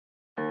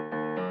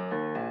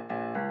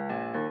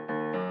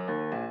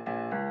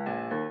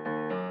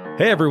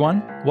Hey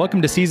everyone, welcome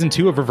to season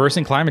 2 of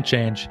Reversing Climate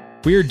Change.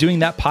 We are doing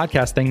that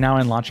podcast thing now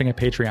and launching a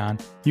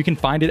Patreon. You can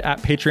find it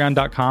at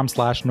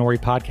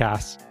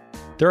patreon.com/NoriPodcasts.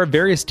 There are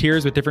various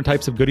tiers with different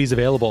types of goodies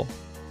available.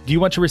 Do you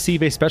want to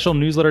receive a special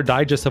newsletter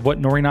digest of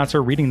what Nori Knots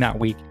are reading that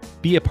week?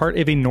 Be a part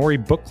of a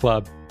Nori book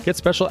club. Get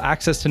special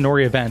access to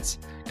Nori events.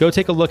 Go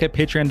take a look at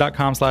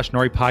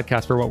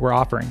patreon.com/NoriPodcast for what we're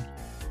offering.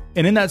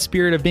 And in that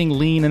spirit of being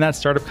lean in that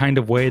startup kind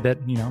of way that,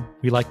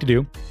 we like to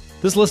do,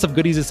 this list of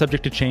goodies is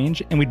subject to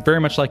change, and we'd very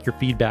much like your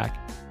feedback.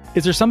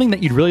 Is there something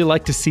that you'd really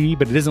like to see,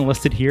 but it isn't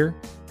listed here?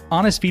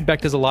 Honest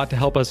feedback does a lot to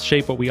help us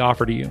shape what we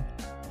offer to you.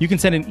 You can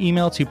send an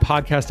email to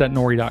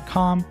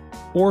podcast@nori.com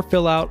or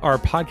fill out our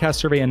podcast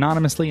survey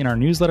anonymously in our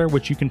newsletter,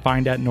 which you can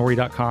find at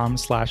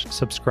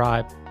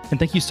nori.com/subscribe. And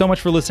thank you so much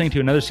for listening to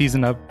another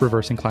season of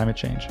Reversing Climate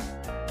Change.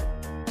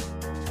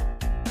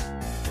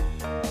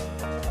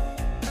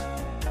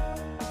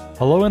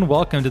 Hello and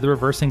welcome to the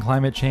Reversing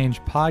Climate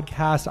Change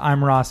podcast.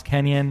 I'm Ross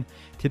Kenyon.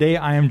 Today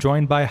I am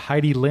joined by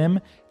Heidi Lim,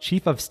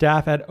 Chief of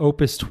Staff at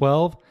Opus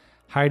 12.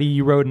 Heidi,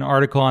 you wrote an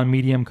article on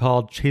Medium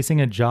called Chasing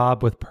a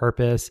Job with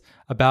Purpose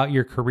about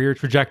your career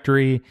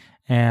trajectory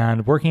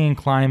and working in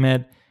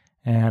climate.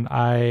 And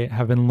I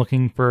have been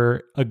looking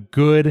for a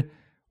good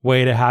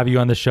way to have you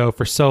on the show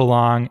for so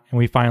long, and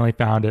we finally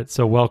found it.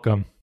 So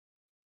welcome.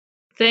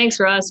 Thanks,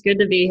 Ross. Good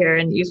to be here.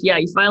 And you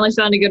finally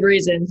found a good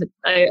reason.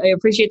 I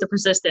appreciate the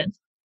persistence.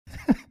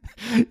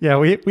 Yeah,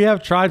 we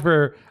have tried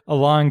for a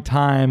long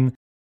time.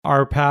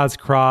 Our paths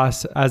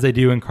cross as they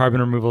do in carbon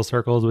removal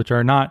circles, which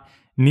are not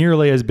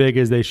nearly as big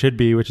as they should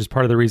be, which is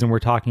part of the reason we're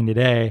talking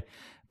today.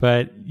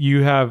 But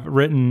you have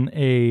written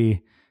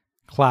a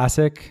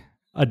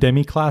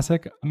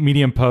demi-classic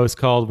Medium post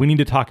called We Need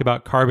to Talk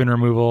About Carbon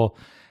Removal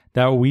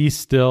that we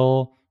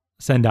still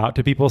send out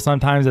to people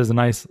sometimes as a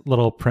nice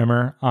little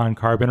primer on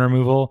carbon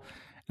removal.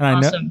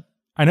 And awesome.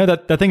 I know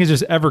that thing is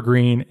just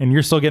evergreen, and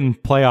you're still getting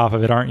play off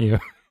of it, aren't you?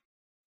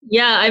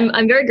 Yeah,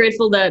 I'm very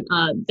grateful that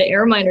the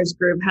Air Miners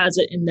group has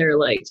it in their,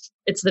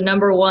 it's the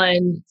number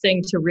one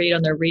thing to read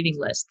on their reading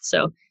list.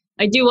 So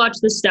I do watch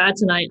the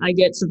stats, and I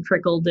get some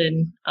trickled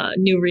in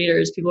new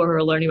readers, people who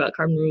are learning about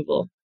carbon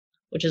removal,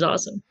 which is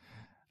awesome.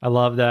 I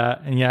love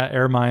that. And yeah,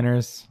 Air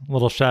Miners, a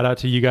little shout out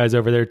to you guys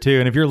over there too.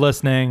 And if you're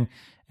listening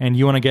and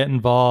you want to get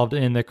involved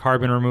in the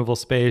carbon removal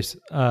space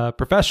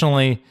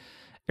professionally,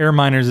 Air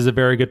Miners is a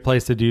very good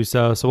place to do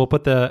so. So we'll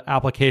put the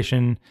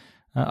application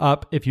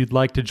up if you'd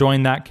like to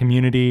join that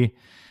community.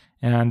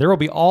 And there will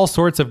be all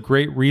sorts of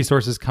great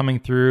resources coming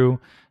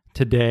through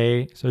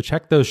today. So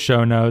check those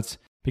show notes,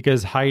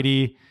 because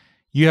Heidi,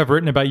 you have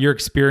written about your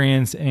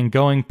experience in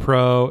going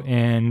pro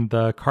in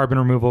the carbon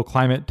removal,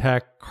 climate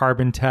tech,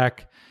 carbon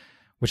tech,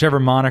 whichever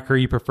moniker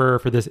you prefer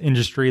for this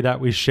industry that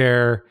we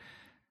share.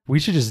 We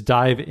should just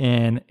dive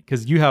in,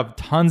 because you have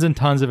tons and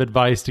tons of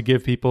advice to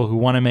give people who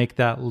want to make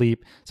that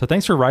leap. So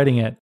thanks for writing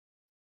it.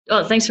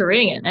 Oh, thanks for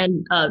reading it.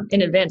 And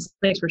in advance,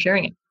 thanks for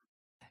sharing it.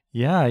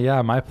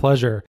 Yeah, my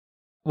pleasure.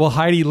 Well,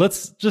 Heidi,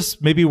 let's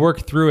just maybe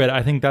work through it.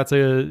 I think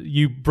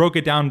you broke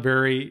it down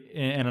very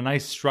in a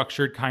nice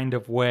structured kind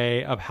of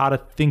way of how to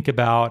think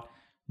about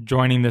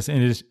joining this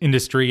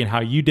industry and how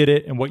you did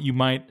it and what you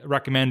might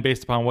recommend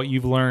based upon what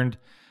you've learned.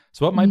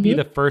 So what might be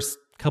the first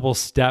couple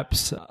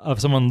steps of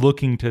someone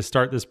looking to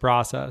start this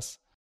process?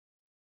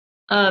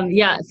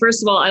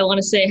 First of all, I want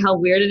to say how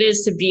weird it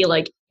is to be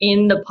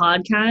in the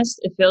podcast.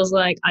 It feels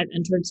like I've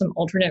entered some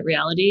alternate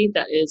reality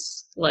that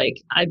is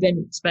I've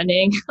been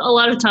spending a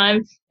lot of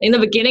time in the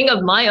beginning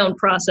of my own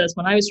process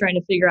when I was trying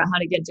to figure out how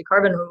to get into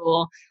carbon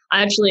removal.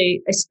 I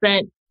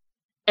spent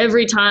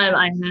every time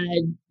I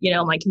had,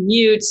 my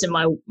commutes and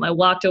my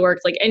walk to work,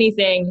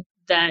 anything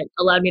that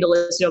allowed me to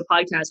listen to a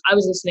podcast, I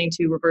was listening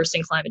to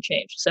Reversing Climate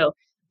Change. So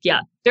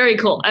yeah, very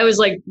cool. I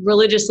was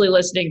religiously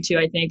listening to,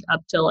 I think,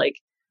 up to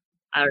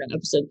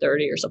episode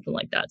 30 or something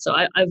like that. So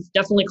I've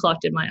definitely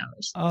clocked in my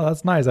hours. Oh,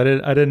 that's nice. I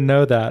didn't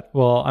know that.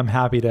 Well, I'm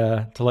happy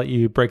to let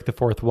you break the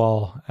fourth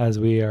wall, as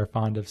we are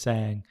fond of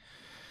saying.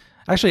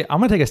 Actually, I'm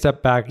going to take a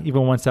step back,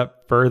 even one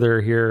step further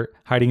here,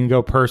 Heidi, and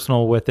go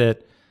personal with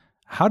it.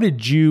 How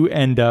did you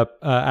end up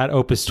at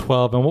Opus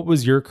 12, and what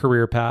was your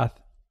career path?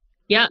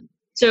 Yeah.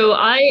 So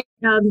I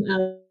am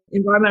an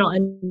environmental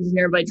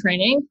engineer by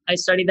training. I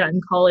studied that in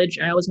college.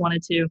 I always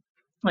wanted to,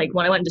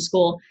 when I went to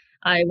school,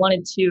 I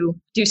wanted to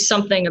do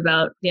something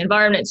about the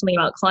environment, something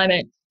about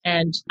climate.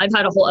 And I've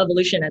had a whole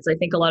evolution, as I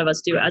think a lot of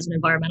us do as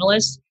an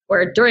environmentalist,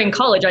 where during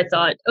college, I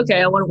thought,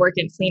 okay, I want to work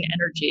in clean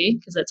energy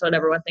because that's what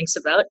everyone thinks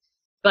about.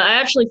 But I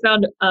actually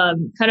found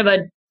kind of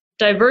a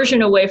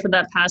diversion away from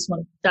that path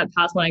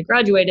when I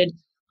graduated.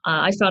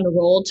 I found a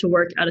role to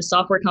work at a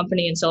software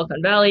company in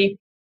Silicon Valley.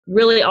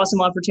 Really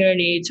awesome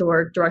opportunity to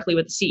work directly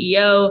with the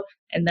CEO.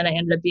 And then I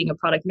ended up being a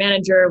product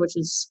manager, which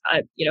is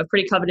a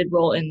pretty coveted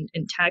role in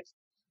tech.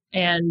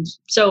 And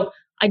so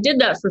I did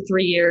that for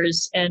 3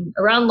 years. And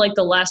around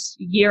the last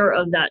year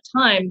of that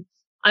time,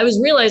 I was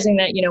realizing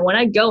that, when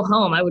I go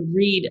home, I would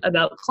read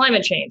about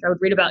climate change. I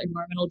would read about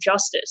environmental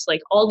justice,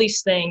 all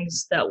these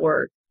things that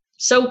were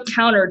so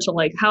counter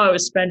to how I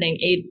was spending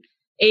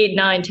 8,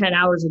 9, 10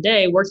 hours a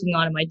day working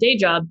on in my day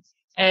job.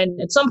 And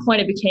at some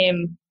point it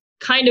became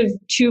kind of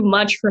too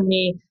much for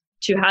me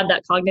to have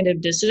that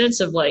cognitive dissonance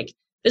of like,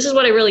 this is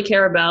what I really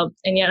care about.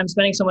 And yet I'm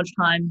spending so much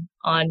time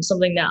on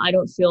something that I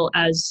don't feel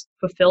as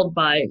fulfilled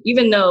by,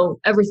 even though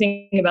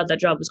everything about that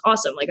job was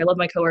awesome. Like I love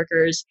my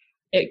coworkers.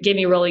 It gave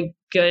me really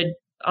good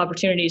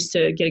opportunities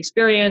to get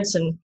experience.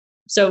 And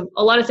so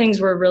a lot of things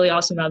were really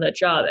awesome about that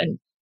job. And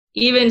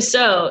even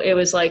so, it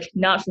was like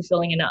not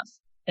fulfilling enough.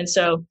 And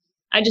so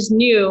I just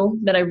knew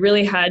that I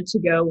really had to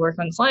go work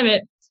on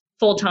climate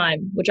full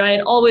time, which I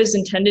had always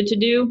intended to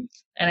do.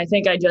 And I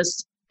think I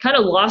just kind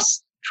of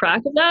lost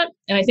track of that.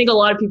 And I think a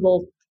lot of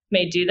people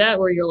may do that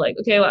where you're like,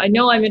 okay, well, I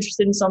know I'm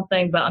interested in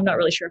something, but I'm not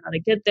really sure how to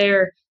get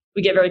there.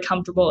 We get very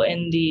comfortable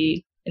in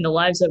the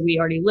lives that we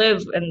already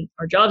live, and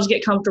our jobs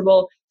get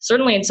comfortable.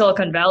 Certainly in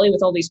Silicon Valley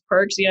with all these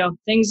perks,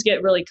 things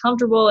get really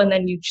comfortable, and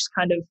then you just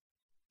kind of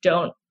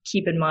don't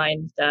keep in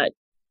mind that,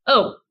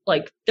 oh,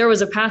 like there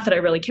was a path that I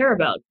really care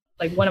about.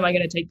 Like, when am I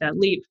going to take that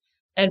leap?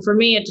 And for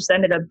me, it just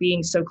ended up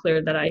being so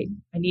clear that I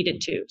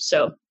needed to.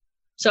 So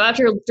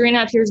after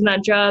 3.5 years in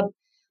that job,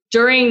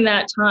 during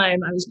that time,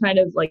 I was kind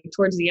of like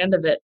towards the end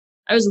of it,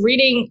 I was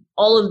reading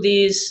all of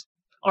these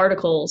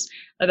articles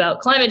about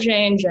climate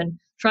change and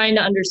trying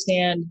to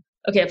understand,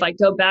 okay, if I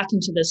go back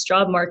into this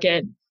job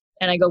market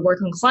and I go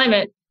work on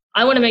climate,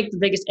 I want to make the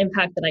biggest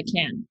impact that I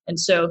can. And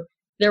so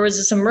there was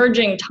this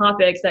emerging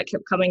topic that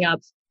kept coming up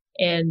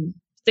in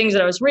things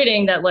that I was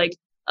reading that like,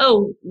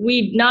 oh,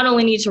 we not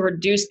only need to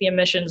reduce the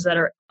emissions that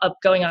are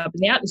going up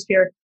in the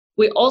atmosphere,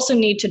 we also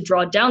need to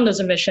draw down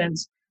those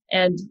emissions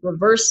and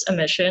reverse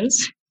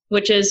emissions,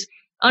 which is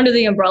under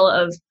the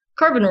umbrella of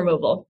carbon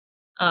removal.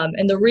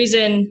 And the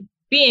reason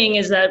being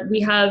is that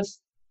we have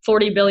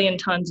 40 billion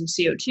tons of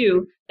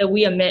CO2 that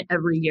we emit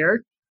every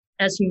year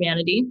as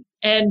humanity.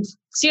 And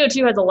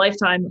CO2 has a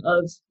lifetime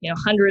of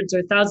hundreds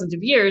or thousands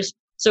of years.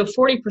 So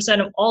 40%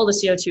 of all the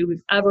CO2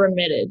 we've ever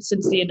emitted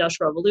since the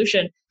Industrial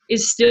Revolution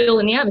is still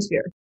in the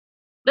atmosphere.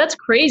 That's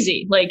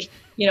crazy. Like,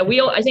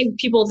 I think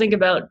people think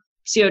about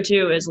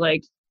CO2 as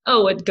like,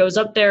 oh, it goes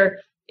up there,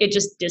 it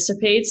just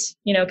dissipates,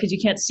 because you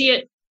can't see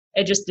it,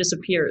 it just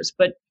disappears.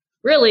 But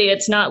really,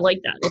 it's not like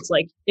that. It's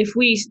like, if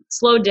we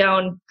slow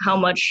down how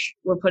much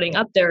we're putting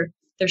up there,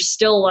 there's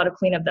still a lot of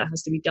cleanup that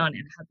has to be done,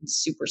 and it happens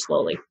super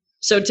slowly.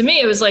 So to me,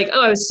 it was like,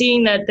 oh, I was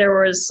seeing that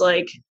there was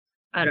like,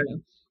 I don't know,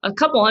 a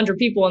couple hundred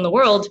people in the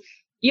world,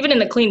 even in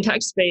the clean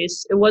tech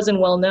space, it wasn't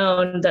well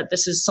known that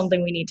this is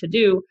something we need to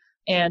do.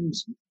 And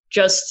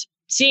just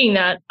seeing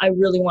that, I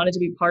really wanted to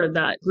be part of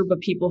that group of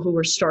people who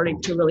were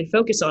starting to really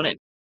focus on it.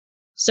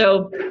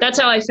 So that's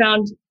how I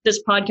found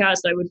this podcast.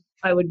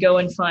 I would go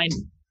and find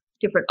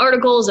different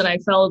articles, and I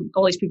followed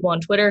all these people on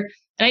Twitter,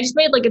 and I just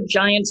made like a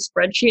giant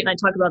spreadsheet, and I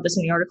talk about this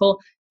in the article.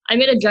 I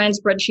made a giant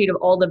spreadsheet of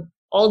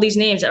all these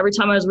names. Every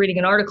time I was reading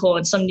an article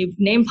and some new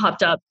name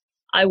popped up,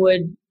 I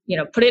would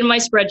put it in my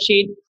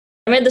spreadsheet.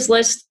 I made this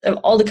list of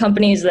all the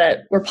companies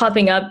that were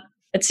popping up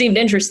that seemed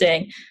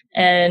interesting,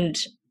 and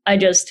I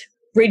just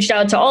reached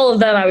out to all of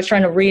them. I was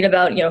trying to read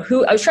about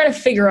who I was trying to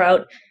figure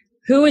out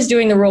who was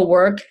doing the real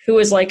work, who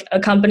was like a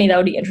company that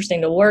would be interesting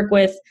to work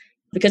with.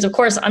 Because of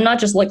course, I'm not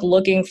just like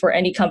looking for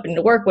any company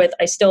to work with.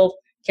 I still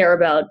care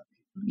about,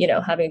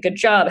 having a good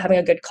job, having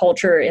a good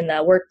culture in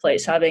that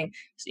workplace, having,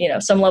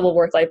 some level of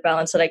work-life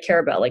balance that I care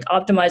about, like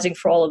optimizing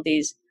for all of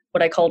these,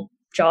 what I call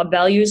job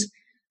values.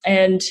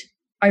 And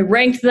I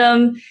ranked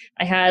them.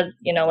 I had,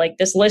 like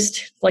this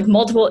list, like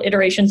multiple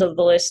iterations of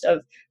the list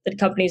of the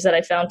companies that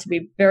I found to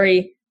be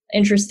very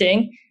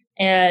interesting,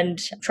 and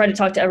tried to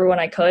talk to everyone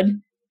I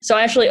could. So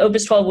actually,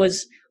 Opus 12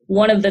 was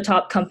one of the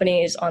top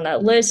companies on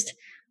that list.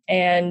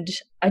 And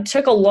I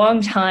took a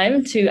long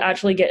time to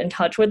actually get in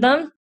touch with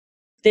them.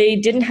 They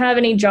didn't have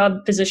any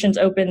job positions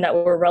open that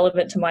were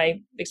relevant to my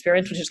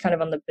experience, which is kind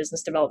of on the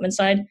business development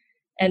side.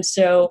 And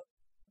so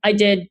I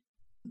did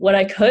what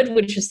I could,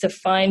 which is to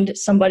find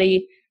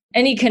somebody,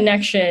 any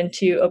connection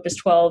to Opus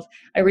 12.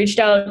 I reached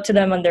out to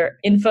them on their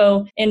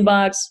info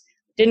inbox,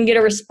 didn't get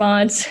a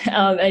response.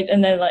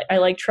 And then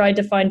I tried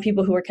to find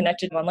people who were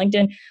connected on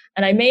LinkedIn.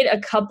 And I made a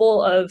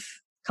couple of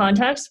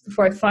contacts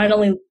before I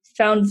finally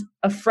found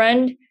a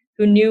friend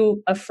who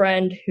knew a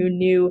friend who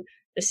knew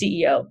the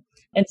CEO.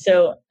 And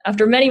so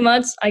after many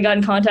months, I got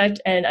in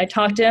contact and I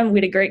talked to him. We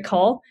had a great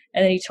call.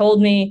 And then he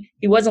told me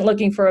he wasn't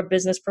looking for a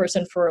business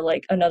person for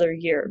like another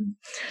year.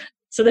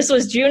 So this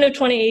was June of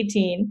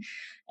 2018.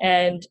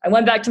 And I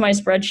went back to my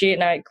spreadsheet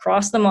and I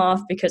crossed them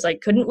off because I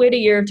couldn't wait a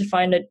year to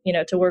find it,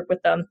 to work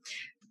with them.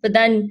 But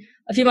then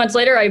a few months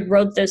later, I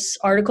wrote this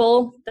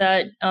article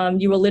that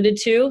you alluded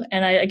to,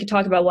 and I could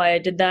talk about why I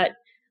did that.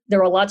 There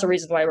were lots of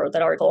reasons why I wrote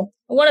that article.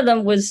 One of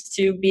them was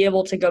to be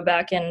able to go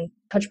back and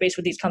touch base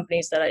with these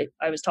companies that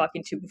I was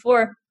talking to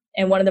before.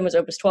 And one of them was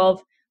Opus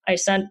 12. I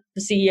sent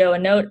the CEO a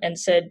note and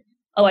said,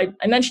 oh, I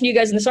mentioned you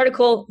guys in this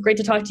article. Great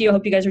to talk to you. I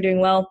hope you guys are doing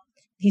well.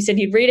 He said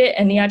he'd read it,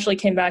 and he actually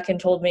came back and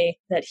told me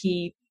that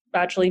he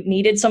actually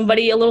needed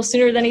somebody a little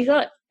sooner than he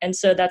thought. And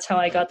so that's how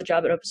I got the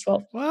job at Opus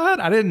 12. What?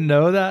 I didn't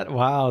know that.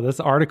 Wow. This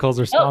article is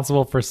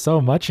responsible for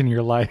so much in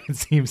your life, it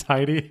seems,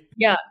 Heidi.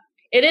 Yeah,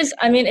 it is.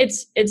 I mean,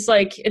 it's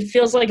like, it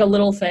feels like a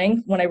little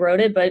thing when I wrote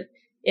it, but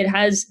it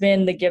has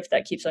been the gift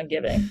that keeps on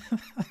giving.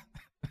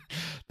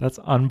 That's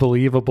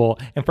unbelievable.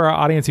 And for our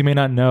audience who may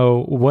not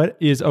know, what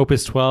is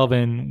Opus 12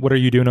 and what are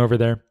you doing over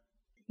there?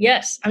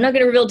 Yes, I'm not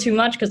going to reveal too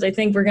much because I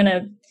think we're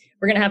gonna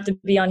have to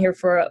be on here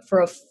for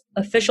a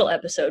official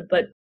episode.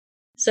 But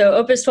so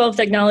Opus 12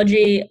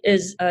 technology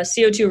is a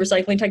CO2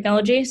 recycling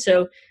technology.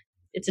 So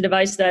it's a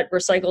device that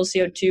recycles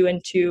CO2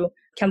 into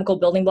chemical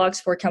building blocks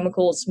for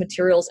chemicals,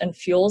 materials, and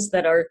fuels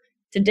that are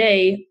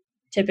today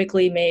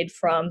typically made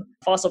from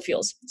fossil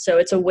fuels. So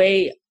it's a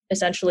way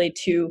essentially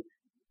to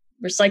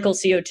recycle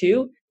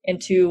CO2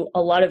 into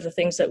a lot of the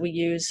things that we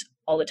use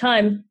all the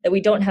time that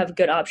we don't have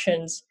good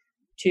options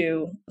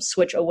to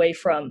switch away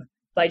from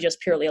by just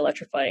purely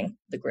electrifying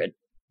the grid.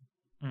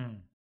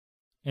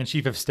 And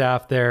chief of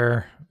staff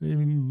there,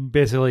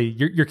 basically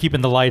you're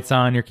keeping the lights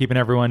on, you're keeping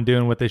everyone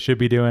doing what they should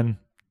be doing,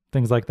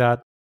 things like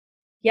that.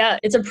 Yeah,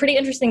 it's a pretty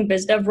interesting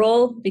biz dev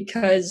role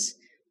because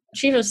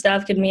chief of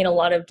staff could mean a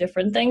lot of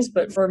different things,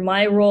 but for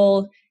my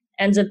role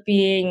ends up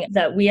being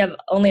that we have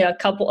only a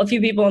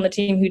few people on the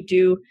team who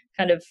do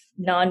kind of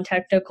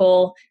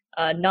non-technical,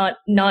 not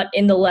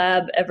in the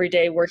lab every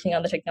day working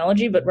on the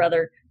technology, but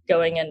rather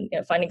going and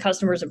finding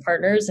customers and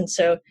partners. And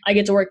so I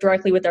get to work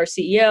directly with our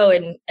CEO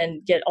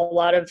and get a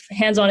lot of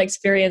hands-on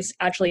experience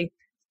actually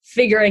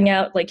figuring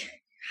out like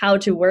how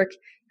to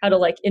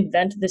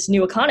invent this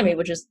new economy,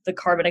 which is the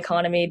carbon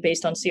economy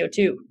based on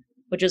CO2,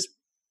 which is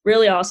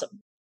really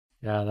awesome.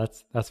 Yeah,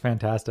 that's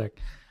fantastic.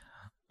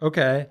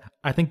 Okay.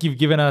 I think you've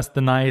given us the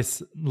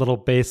nice little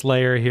base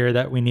layer here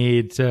that we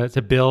need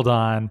to build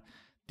on.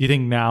 Do you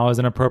think now is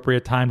an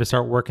appropriate time to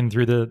start working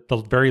through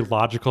the very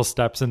logical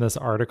steps in this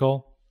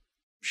article?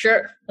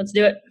 Sure. Let's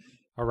do it.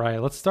 All right.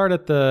 Let's start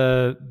at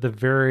the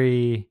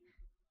very,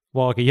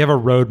 well, okay, you have a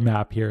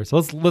roadmap here.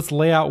 So let's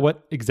lay out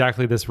what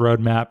exactly this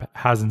roadmap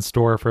has in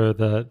store for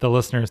the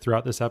listeners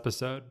throughout this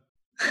episode.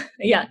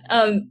 Yeah.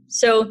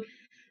 So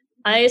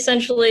I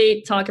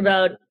essentially talk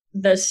about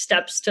the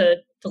steps to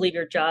leave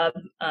your job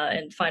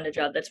and find a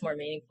job that's more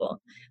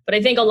meaningful. But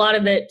I think a lot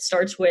of it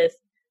starts with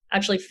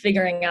actually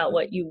figuring out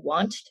what you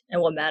want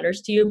and what matters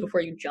to you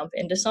before you jump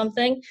into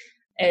something.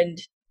 And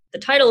the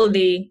title of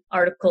the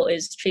article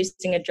is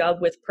Chasing a Job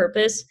with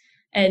Purpose.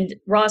 And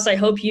Ross, I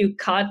hope you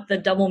caught the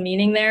double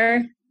meaning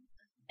there.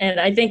 And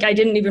I think I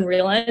didn't even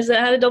realize that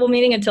it had a double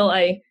meaning until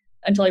I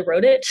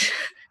wrote it.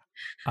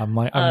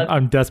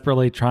 I'm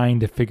desperately trying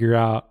to figure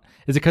out,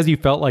 is it because you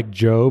felt like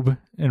Job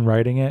in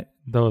writing it?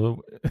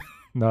 Though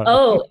no.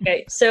 Oh,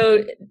 okay.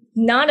 So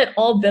not at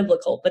all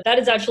biblical, but that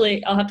is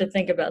actually, I'll have to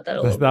think about that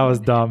a little bit. That was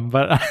dumb,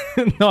 but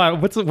no,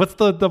 what's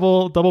the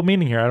double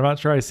meaning here? I'm not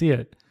sure I see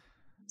it.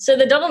 So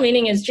the double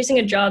meaning is chasing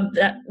a job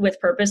that with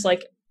purpose,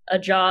 like a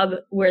job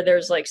where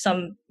there's like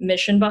some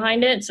mission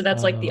behind it. So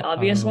that's like the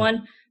obvious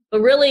one.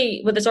 But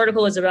really what this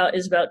article is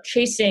about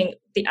chasing,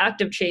 the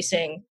act of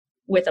chasing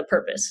with a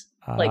purpose,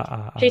 like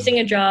chasing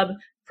a job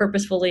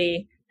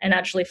purposefully and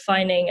actually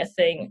finding a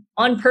thing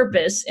on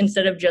purpose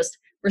instead of just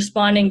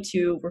responding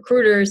to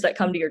recruiters that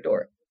come to your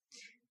door,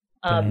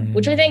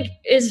 which I think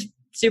is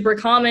super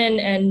common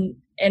and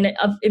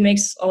it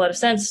makes a lot of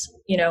sense.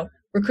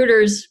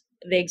 Recruiters,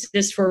 they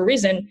exist for a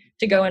reason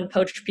to go and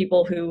poach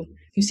people who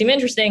seem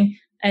interesting.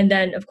 And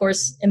then, of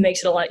course, it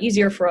makes it a lot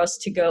easier for us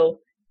to go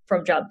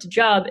from job to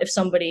job if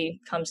somebody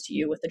comes to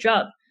you with a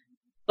job.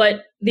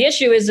 But the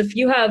issue is if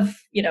you have,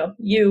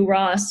 you,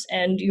 Ross,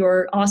 and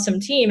your awesome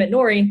team at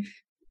Nori,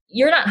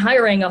 you're not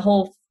hiring a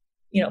whole,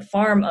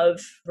 farm of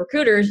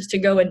recruiters to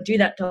go and do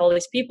that to all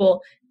these people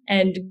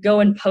and go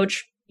and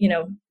poach,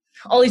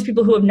 all these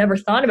people who have never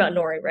thought about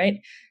Nori, right?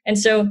 And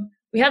so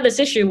we have this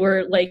issue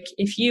where, like,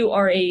 if you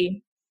are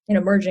an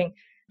emerging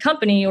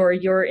company or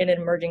you're in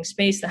an emerging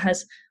space that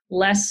has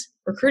less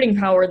recruiting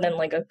power than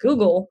like a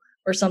Google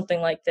or something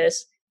like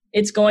this,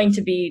 it's going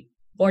to be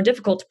more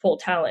difficult to pull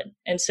talent.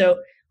 And so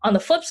on the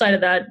flip side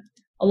of that,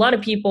 a lot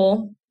of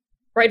people,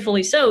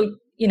 rightfully so,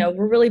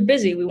 we're really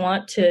busy. We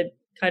want to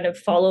kind of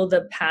follow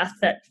the path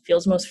that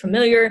feels most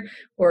familiar,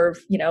 or,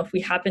 if we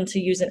happen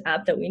to use an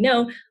app that we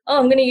know,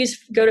 I'm going to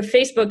go to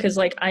Facebook because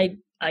like I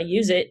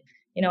use it,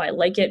 I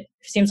like it. It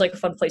seems like a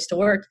fun place to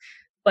work.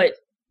 But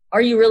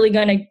are you really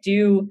going to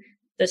do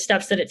the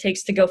steps that it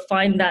takes to go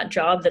find that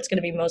job that's going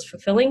to be most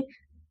fulfilling?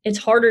 It's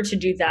harder to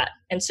do that.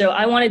 And so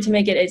I wanted to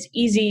make it as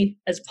easy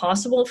as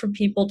possible for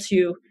people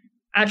to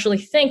actually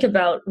think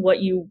about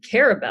what you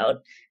care about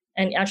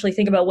and actually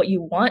think about what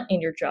you want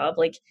in your job.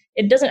 Like,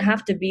 it doesn't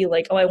have to be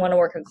like, I want to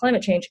work on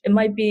climate change. It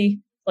might be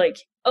like,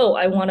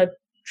 I want to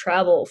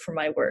travel for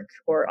my work,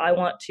 or I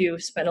want to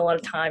spend a lot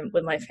of time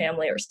with my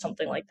family or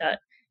something like that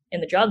in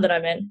the job that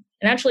I'm in,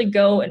 and actually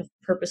go and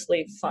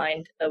purposely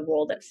find a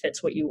role that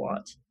fits what you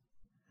want.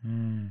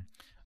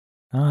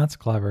 Oh, that's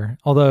clever.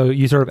 Although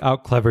you sort of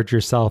out-clevered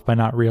yourself by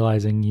not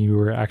realizing you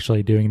were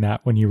actually doing that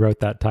when you wrote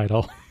that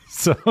title.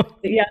 So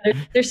yeah,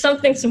 there's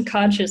something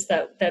subconscious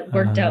that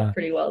worked out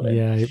pretty well there.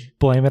 Yeah,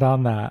 blame it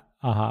on that.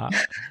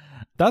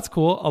 That's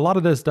cool. A lot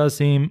of this does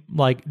seem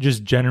like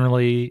just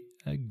generally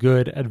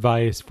good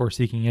advice for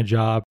seeking a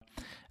job,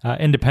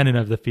 independent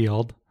of the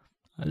field.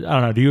 I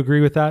don't know. Do you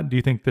agree with that? Do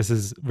you think this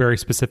is very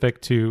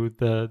specific to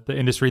the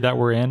industry that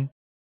we're in?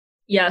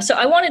 Yeah, so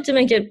I wanted to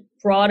make it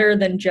broader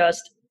than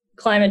just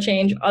climate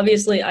change.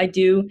 Obviously, I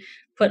do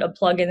put a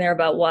plug in there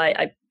about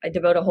why I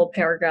devote a whole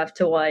paragraph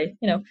to why,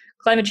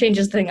 climate change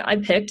is the thing I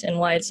picked and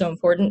why it's so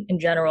important in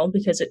general,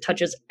 because it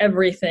touches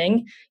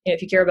everything.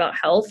 If you care about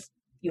health,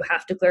 you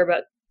have to care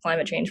about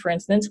climate change, for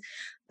instance.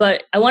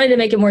 But I wanted to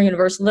make it more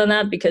universal than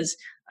that because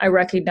I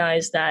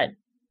recognize that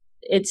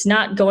it's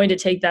not going to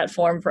take that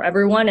form for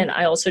everyone. And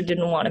I also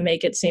didn't want to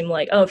make it seem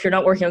like, oh, if you're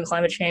not working on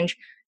climate change,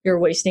 you're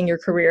wasting your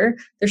career.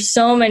 There's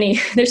so many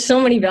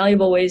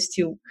valuable ways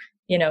to,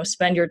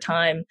 spend your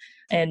time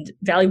and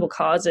valuable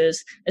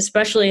causes,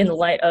 especially in the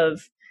light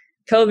of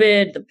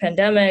COVID, the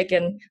pandemic,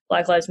 and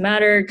Black Lives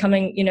Matter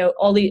coming,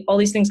 all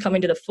these things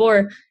coming to the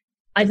fore.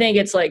 I think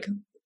it's like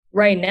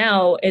right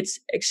now it's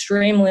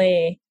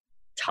extremely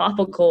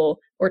topical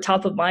or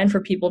top of mind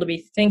for people to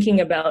be thinking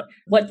about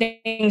what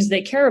things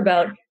they care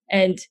about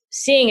and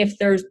seeing if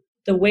there's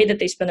the way that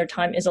they spend their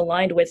time is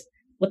aligned with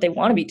what they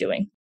want to be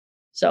doing.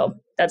 So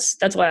that's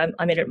why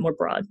I made it more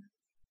broad.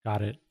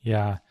 Got it.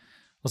 Yeah.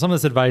 Well, some of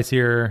this advice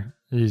here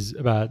is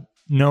about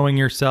knowing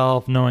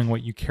yourself, knowing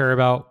what you care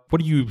about.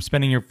 What are you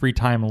spending your free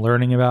time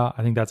learning about?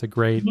 I think that's a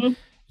great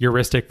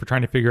heuristic for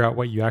trying to figure out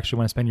what you actually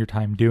want to spend your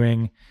time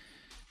doing.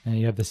 And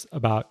you have this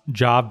about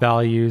job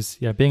values.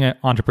 Yeah, being an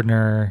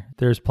entrepreneur,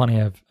 there's plenty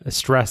of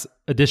stress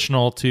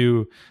additional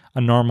to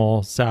a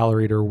normal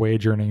salaried or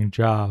wage earning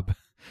job.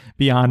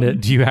 Beyond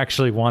it, do you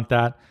actually want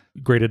that?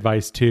 Great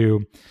advice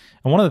too.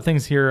 And one of the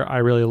things here I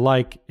really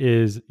like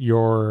is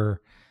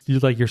you're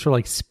sort of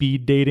like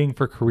speed dating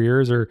for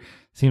careers, or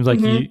seems like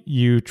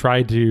you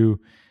tried to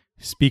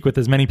speak with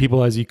as many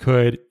people as you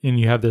could, and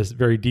you have this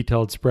very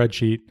detailed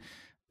spreadsheet.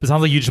 It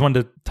sounds like you just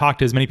wanted to talk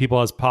to as many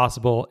people as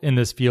possible in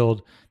this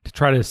field to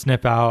try to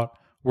sniff out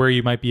where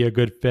you might be a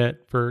good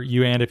fit for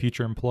you and a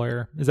future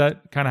employer. Is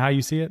that kind of how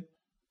you see it?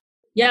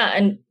 Yeah.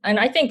 And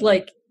I think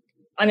I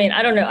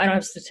don't know, I don't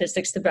have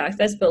statistics to back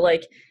this,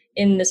 but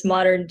in this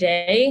modern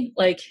day,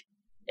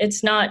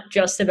 it's not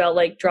just about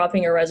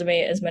dropping your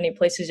resume as many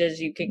places as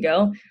you can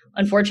go.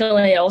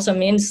 Unfortunately, it also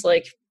means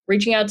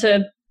reaching out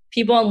to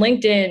people on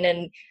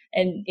LinkedIn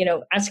and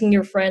asking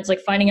your friends,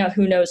 finding out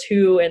who knows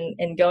who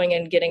and going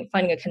and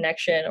finding a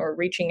connection or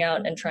reaching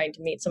out and trying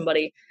to meet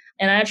somebody.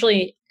 And I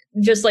actually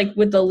just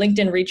with the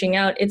LinkedIn reaching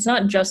out, it's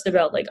not just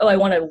about oh, I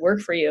want to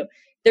work for you.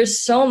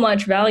 There's so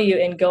much value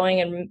in going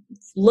and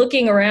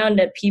looking around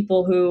at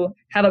people who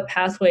have a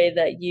pathway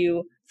that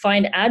you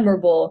find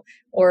admirable,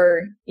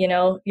 or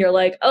you're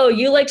like, oh,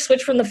 you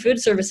switch from the food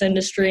service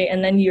industry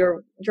and then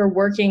you're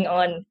working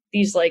on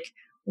these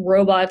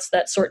robots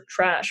that sort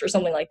trash or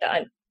something like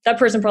that. That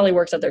person probably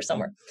works out there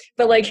somewhere,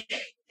 but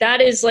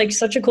that is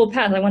such a cool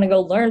path. I want to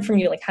go learn from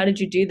you. How did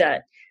you do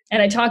that?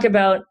 And I talk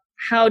about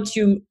how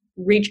to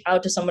reach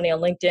out to somebody on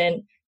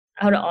LinkedIn,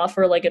 how to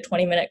offer a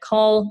 20-minute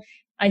call.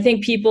 I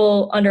think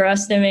people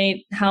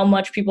underestimate how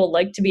much people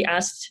like to be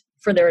asked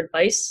for their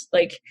advice.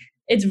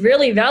 It's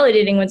really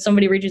validating when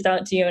somebody reaches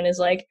out to you and is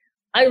like,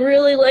 I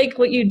really like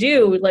what you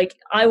do.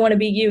 I want to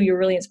be you. You're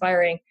really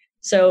inspiring.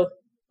 So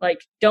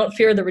don't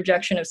fear the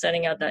rejection of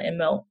sending out that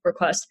email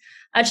request.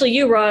 Actually,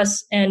 you,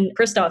 Ross, and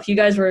Christoph, you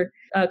guys were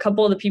a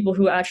couple of the people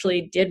who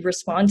actually did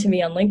respond to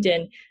me on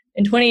LinkedIn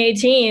in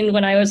 2018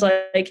 when I was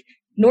like,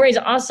 Nori's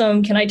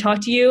awesome. Can I talk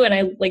to you? And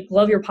I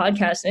love your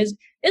podcast. And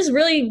it's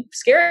really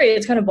scary.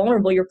 It's kind of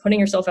vulnerable. You're putting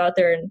yourself out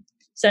there and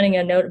sending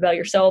a note about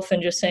yourself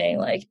and just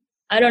saying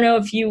I don't know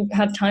if you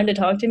have time to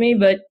talk to me,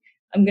 but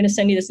I'm going to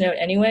send you this note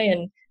anyway.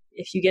 And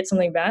if you get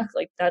something back,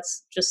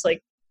 that's just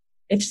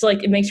it's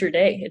it makes your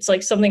day. It's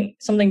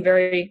something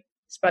very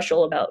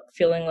special about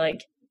feeling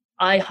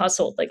I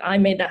hustled, I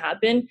made that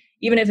happen.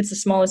 Even if it's the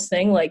smallest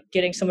thing,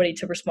 getting somebody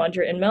to respond to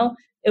your email,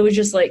 it was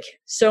just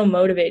so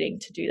motivating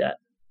to do that.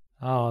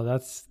 Oh,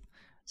 that's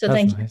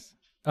thank nice. You.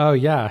 Oh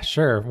yeah,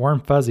 sure.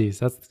 Warm fuzzies.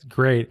 That's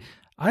great.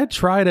 I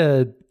try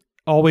to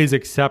always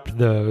accept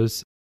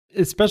those,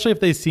 especially if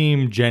they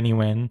seem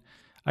genuine.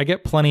 I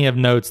get plenty of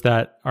notes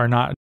that are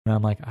not, and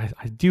I'm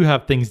I do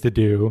have things to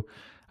do.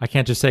 I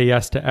can't just say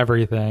yes to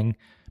everything.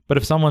 But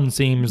if someone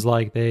seems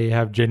like they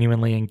have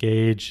genuinely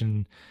engaged,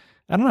 and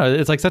I don't know,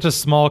 it's such a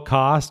small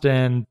cost,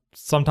 and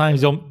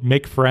sometimes you'll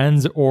make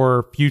friends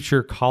or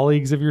future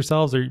colleagues of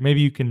yourselves, or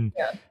maybe you can,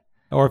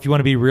 or if you want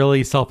to be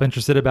really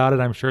self-interested about it,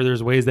 I'm sure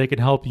there's ways they can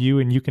help you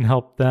and you can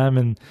help them,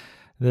 and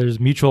there's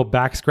mutual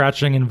back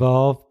scratching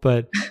involved.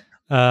 But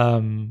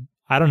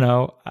I don't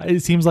know,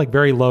 it seems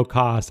very low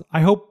cost.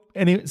 I hope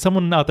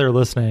someone out there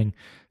listening,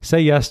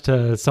 say yes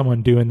to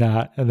someone doing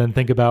that, and then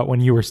think about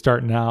when you were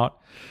starting out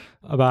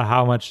about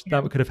how much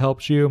that could have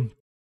helped you.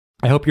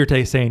 I hope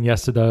you're saying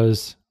yes to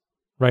those,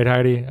 right,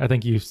 Heidi? I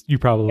think you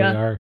probably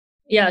are.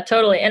 Yeah,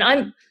 totally. And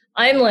I'm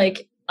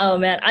oh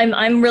man,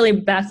 I'm really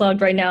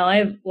backlogged right now.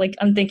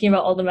 I'm thinking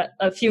about all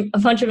a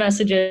bunch of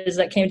messages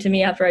that came to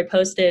me after I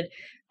posted.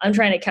 I'm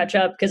trying to catch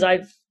up because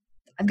I've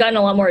gotten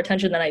a lot more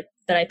attention than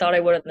I thought I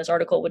would in this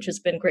article, which has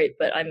been great.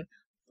 But I'm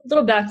a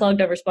little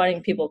backlogged of responding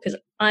to people because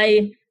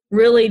I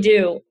really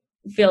do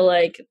feel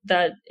like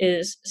that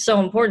is so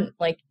important.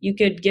 Like you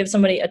could give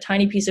somebody a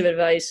tiny piece of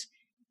advice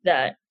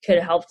that could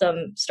help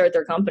them start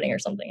their company or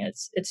something.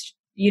 It's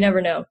you never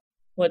know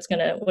what's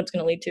gonna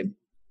lead to.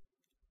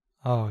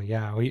 Oh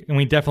yeah,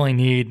 we definitely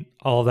need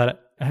all of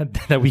that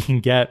that we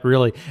can get.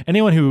 Really,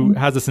 anyone who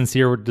has a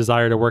sincere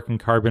desire to work in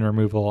carbon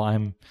removal,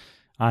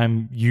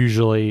 I'm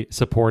usually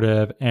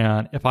supportive,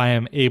 and if I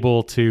am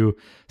able to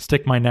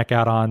stick my neck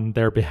out on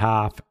their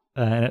behalf,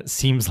 and it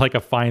seems like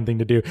a fine thing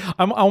to do.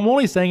 I'm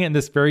only saying it in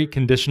this very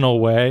conditional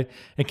way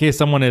in case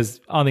someone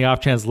is on the off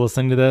chance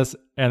listening to this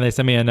and they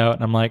send me a note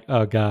and I'm like,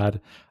 oh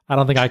God, I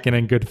don't think I can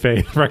in good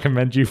faith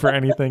recommend you for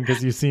anything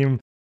because you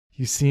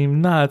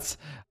seem nuts.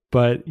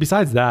 But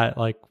besides that,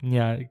 like,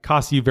 yeah, it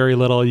costs you very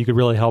little. You could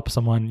really help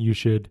someone. You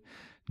should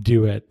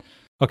do it.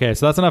 Okay,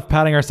 so that's enough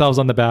patting ourselves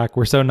on the back.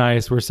 We're so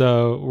nice. We're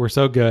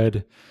so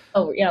good.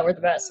 Oh yeah, we're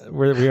the best.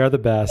 We are the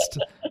best.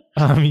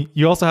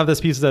 You also have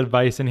this piece of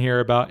advice in here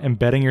about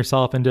embedding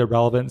yourself into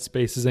relevant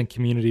spaces and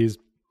communities.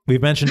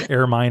 We've mentioned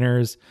Air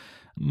Miners.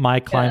 My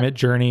Climate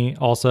Journey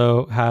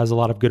also has a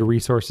lot of good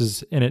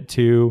resources in it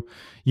too.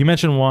 You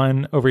mentioned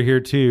one over here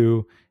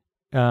too,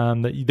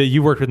 that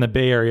you worked with in the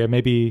Bay Area.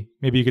 Maybe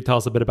you could tell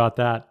us a bit about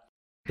that.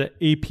 The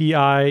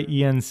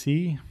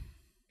APIENC.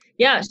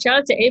 Yeah, shout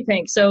out to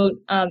APINC. So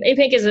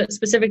APINC is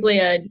specifically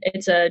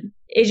it's a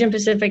Asian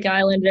Pacific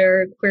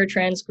Islander queer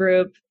trans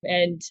group,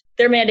 and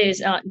their mandate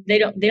is they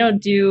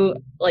don't do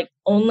like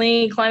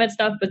only climate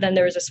stuff, but then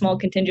there was a small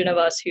contingent of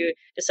us who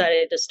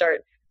decided to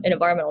start an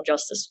environmental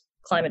justice,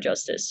 climate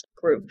justice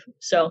group.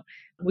 So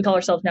we call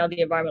ourselves now the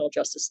Environmental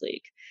Justice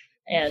League,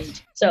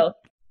 and so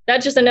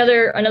that's just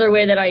another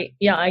way that I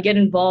get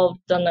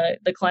involved on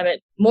the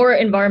climate, more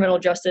environmental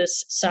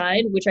justice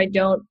side, which I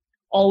don't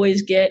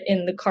always get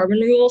in the carbon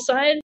removal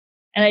side.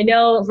 And I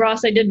know,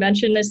 Ross, I did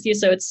mention this to you,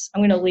 so I'm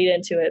going to lead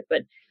into it,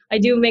 but I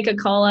do make a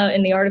call out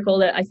in the article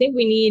that I think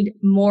we need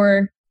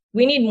more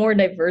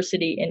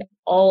diversity in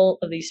all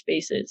of these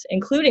spaces,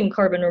 including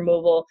carbon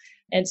removal.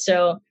 And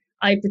so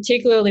I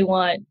particularly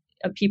want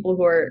people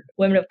who are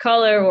women of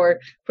color or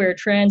queer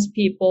trans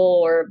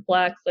people or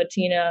Black,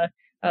 Latina,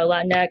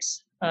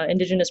 Latinx,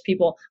 Indigenous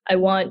people. I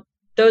want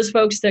those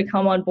folks to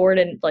come on board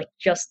and like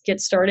just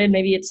get started.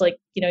 Maybe it's like,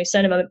 you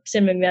send them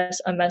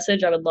a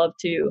message. I would love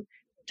to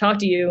talk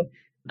to you.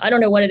 I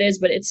don't know what it is,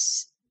 but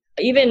it's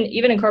even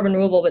in carbon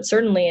removal, but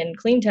certainly in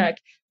clean tech,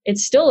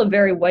 it's still a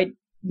very white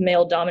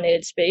male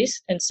dominated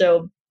space. And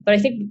so, but I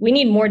think we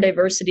need more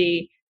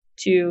diversity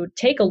to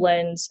take a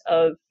lens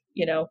of,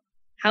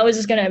 how is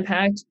this going to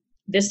impact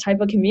this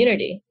type of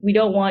community? We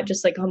don't want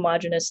just like a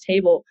homogenous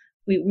table.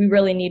 We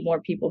really need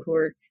more people who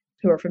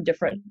are from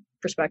different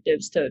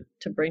perspectives to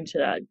bring to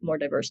that more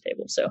diverse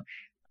table. So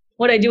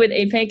what I do with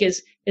APINC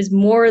is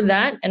more of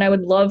that. And I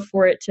would love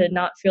for it to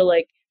not feel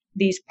like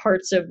these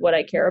parts of what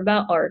I care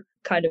about are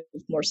kind of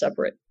more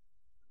separate.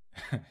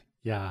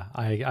 Yeah,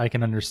 I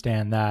can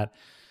understand that.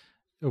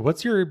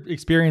 What's your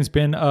experience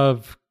been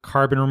of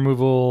carbon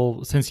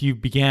removal since you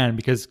began?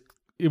 Because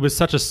it was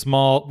such a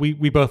small,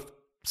 we both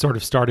sort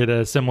of started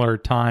at a similar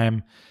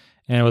time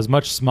and it was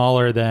much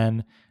smaller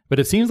then, but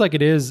it seems like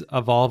it is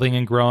evolving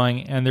and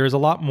growing. And there's a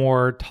lot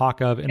more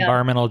talk of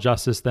environmental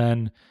justice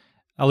than,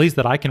 at least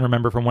that I can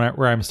remember from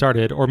where I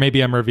started, or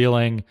maybe I'm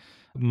revealing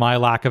my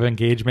lack of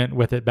engagement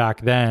with it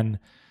back then.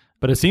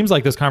 But it seems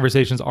like those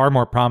conversations are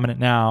more prominent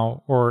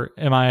now, or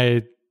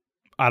I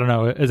don't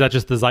know, is that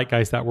just the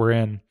zeitgeist that we're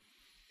in?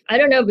 I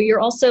don't know, but you're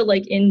also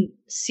like in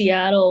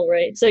Seattle,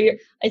 right? So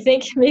I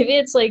think maybe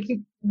it's like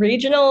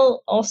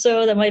regional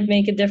also that might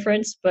make a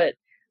difference. But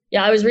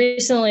yeah, I was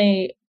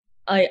recently,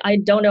 I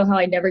don't know how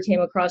I never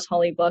came across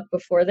Holly Buck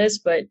before this,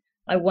 but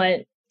I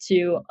went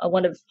to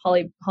one of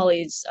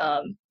Holly's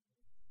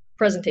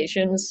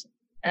presentations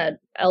at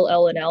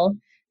LL&L.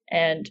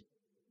 And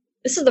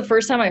this is the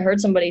first time I heard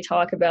somebody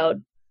talk about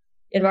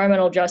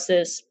environmental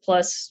justice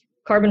plus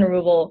carbon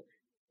removal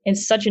in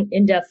such an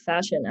in-depth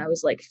fashion. I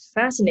was like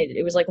fascinated.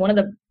 It was like one of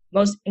the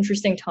most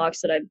interesting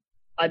talks that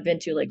I've been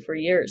to like for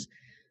years.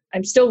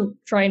 I'm still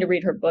trying to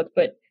read her book,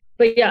 but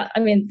yeah, I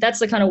mean, that's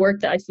the kind of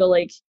work that I feel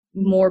like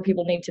more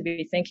people need to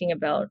be thinking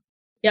about.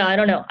 Yeah, I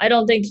don't know. I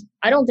don't think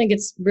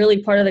it's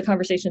really part of the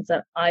conversations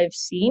that I've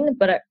seen,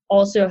 but I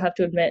also have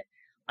to admit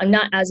I'm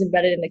not as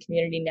embedded in the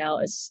community now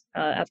as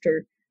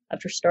after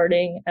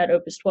starting at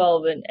Opus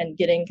 12 and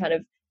getting kind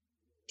of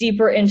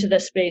deeper into the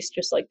space,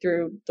 just like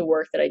through the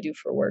work that I do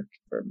for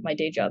my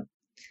day job.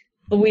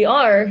 But we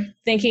are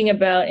thinking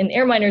about, in the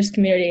Air Miners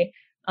community,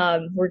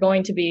 we're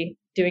going to be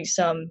doing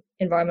some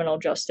environmental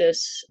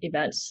justice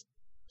events.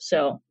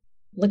 So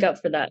look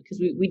out for that, because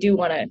we do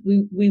want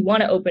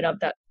to open up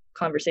that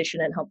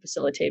conversation and help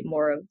facilitate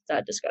more of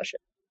that discussion.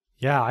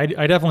 Yeah, I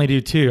definitely do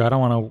too. I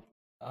don't want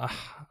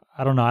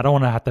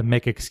to have to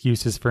make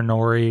excuses for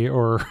Nori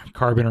or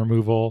carbon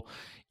removal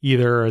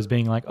either, as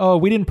being like, oh,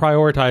 we didn't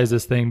prioritize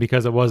this thing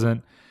because it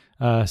wasn't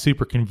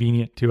super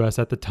convenient to us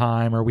at the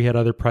time, or we had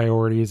other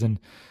priorities. And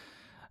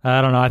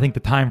I don't know. I think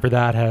the time for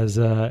that has,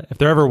 if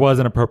there ever was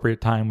an appropriate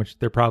time, which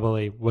there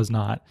probably was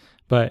not,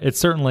 but it's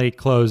certainly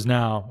closed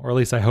now, or at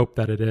least I hope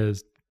that it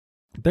is.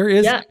 There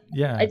is, Yeah,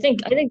 yeah. I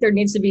think there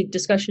needs to be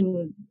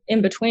discussion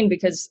in between,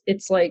 because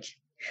it's like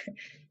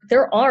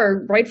there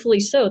are, rightfully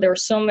so, there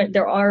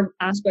are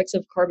aspects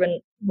of carbon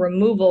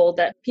removal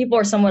that people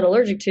are somewhat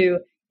allergic to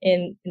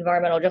in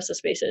environmental justice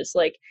spaces,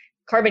 like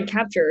carbon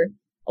capture.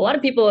 A lot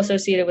of people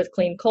associate it with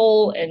clean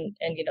coal and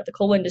the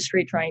coal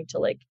industry trying to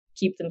like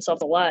keep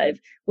themselves alive,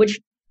 which,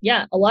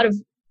 yeah, a lot of,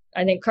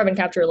 I think carbon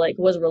capture like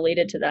was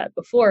related to that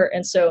before.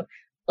 And so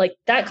like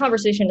that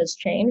conversation has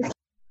changed,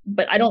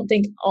 but I don't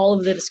think all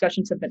of the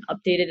discussions have been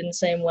updated in the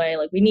same way.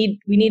 Like we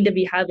need to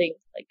be having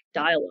like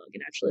dialogue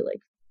and actually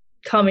like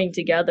coming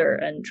together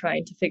and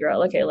trying to figure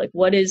out, okay, like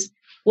what is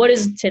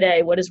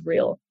today, what is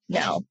real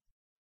now.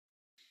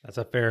 That's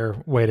a fair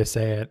way to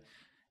say it.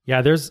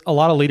 Yeah, there's a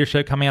lot of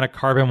leadership coming out of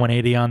Carbon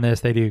 180 on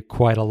this. They do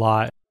quite a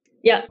lot.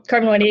 Yeah,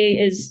 Carbon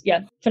 180 is,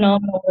 yeah,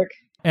 phenomenal work.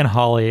 And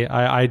Holly,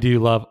 I do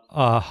love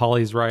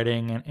Holly's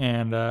writing,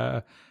 and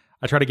I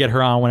try to get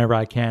her on whenever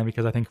I can,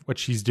 because I think what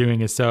she's doing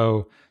is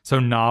so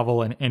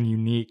novel and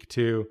unique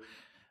too.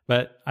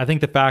 But I think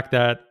the fact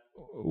that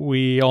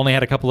we only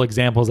had a couple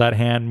examples at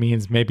hand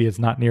means maybe it's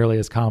not nearly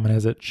as common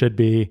as it should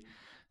be.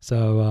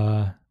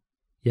 So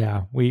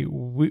yeah,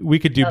 we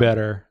could do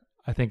better.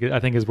 I think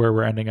is where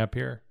we're ending up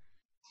here.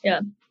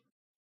 Yeah.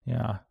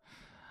 Yeah.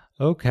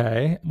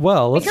 Okay.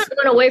 Well, let's kind of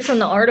went away from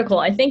the article.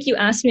 I think you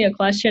asked me a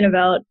question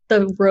about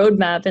the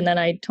roadmap, and then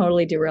I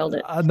totally derailed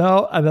it.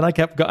 No, and then I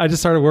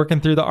just started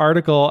working through the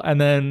article, and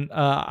then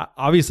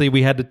obviously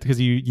we had to, because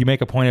you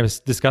make a point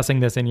of discussing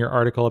this in your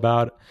article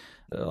about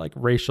like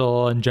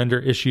racial and gender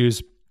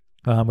issues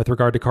with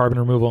regard to carbon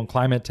removal and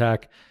climate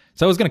tech.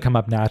 So it was going to come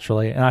up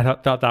naturally, and I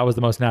thought that was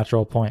the most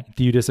natural point.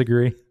 Do you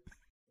disagree?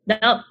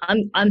 No,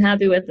 I'm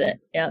happy with it.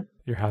 Yeah.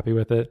 You're happy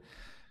with it?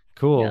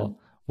 Cool. Yeah.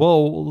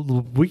 Well,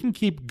 we can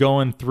keep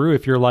going through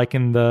if you're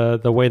liking the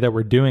way that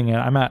we're doing it.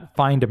 I'm at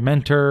Find a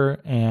Mentor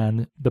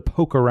and the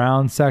Poke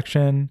Around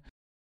section.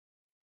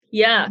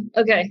 Yeah.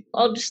 Okay.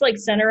 I'll just like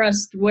center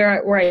us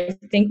where I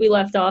think we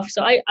left off.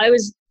 So I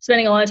was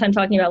spending a lot of time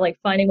talking about like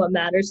finding what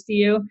matters to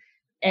you.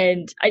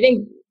 And I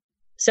think,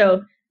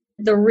 so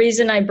the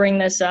reason I bring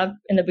this up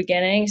in the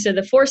beginning, so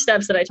the 4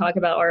 steps that I talk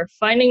about are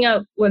finding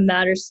out what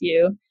matters to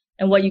you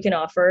and what you can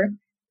offer,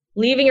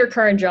 leaving your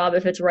current job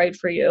if it's right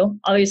for you.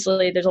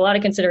 Obviously, there's a lot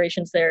of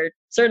considerations there,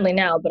 certainly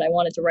now, but I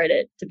wanted to write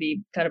it to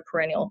be kind of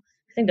perennial.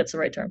 I think that's the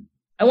right term.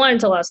 I want it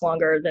to last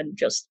longer than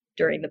just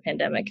during the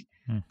pandemic.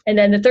 And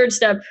then the 3rd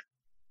step,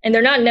 and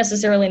they're not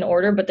necessarily in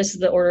order, but this is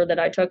the order that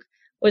I took,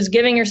 was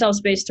giving yourself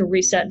space to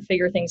reset and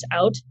figure things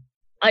out.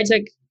 I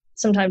took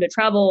some time to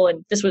travel,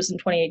 and this was in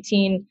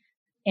 2018,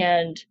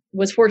 and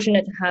was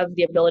fortunate to have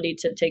the ability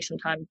to take some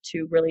time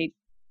to really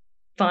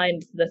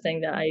find the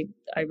thing that I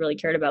really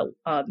cared about,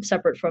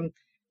 separate from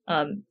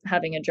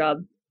having a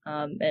job,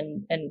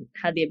 and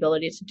had the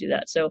ability to do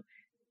that. So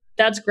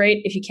that's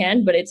great if you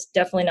can, but it's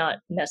definitely not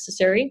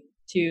necessary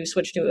to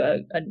switch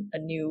to a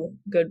new,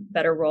 good,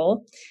 better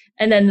role.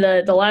 And then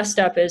the last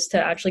step is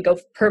to actually go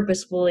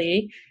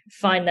purposefully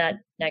find that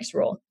next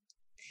role.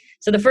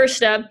 So the first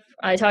step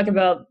I talk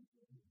about,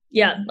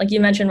 yeah, like you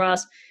mentioned,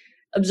 Ross,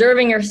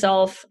 observing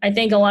yourself. I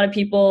think a lot of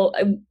people,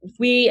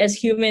 we as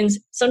humans,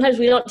 sometimes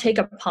we don't take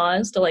a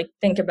pause to like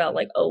think about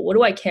like, oh, what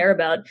do I care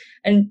about?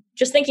 And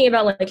just thinking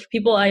about like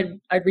people I'd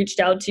reached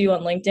out to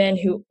on LinkedIn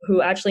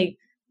who actually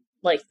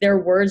like their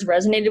words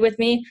resonated with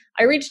me.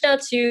 I reached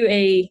out to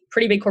a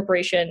pretty big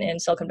corporation in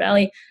Silicon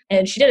Valley,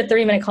 and she did a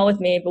 30-minute call with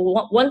me. But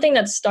one thing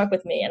that stuck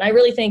with me, and I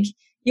really think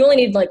you only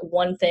need like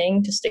one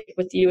thing to stick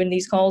with you in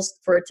these calls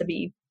for it to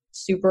be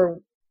super,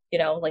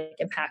 like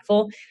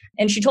impactful.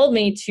 And she told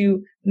me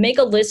to make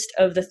a list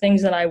of the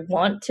things that I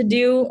want to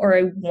do or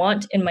I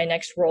want in my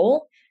next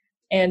role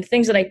and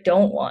things that I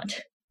don't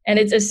want. And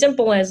it's as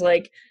simple as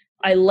like,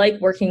 I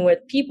like working with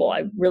people.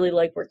 I really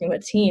like working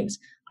with teams.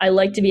 I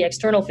like to be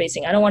external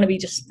facing. I don't want to be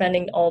just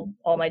spending all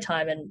my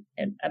time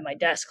at my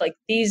desk. Like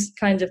these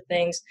kinds of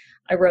things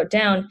I wrote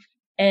down,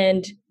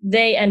 and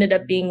they ended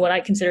up being what I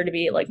consider to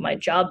be like my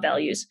job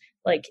values.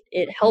 Like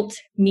it helped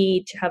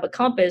me to have a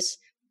compass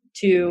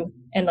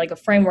and like a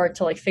framework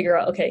to like figure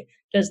out, okay,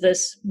 does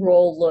this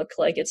role look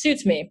like it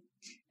suits me?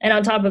 And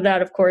on top of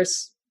that, of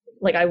course,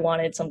 like I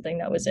wanted something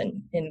that was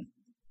in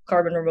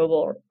carbon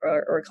removal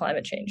or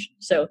climate change.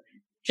 So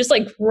just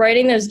like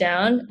writing those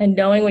down and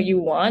knowing what you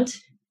want,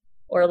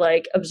 or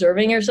like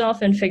observing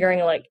yourself and figuring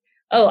like,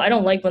 oh, I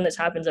don't like when this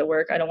happens at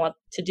work. I don't want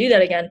to do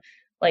that again.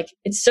 Like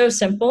it's so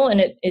simple,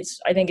 and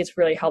I think it's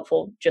really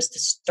helpful just to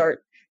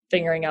start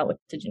figuring out what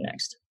to do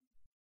next.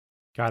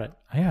 Got it.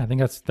 Yeah, I think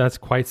that's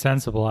quite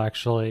sensible,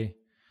 actually.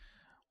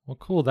 Well,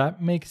 cool.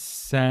 That makes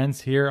sense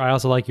here. I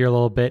also like your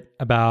little bit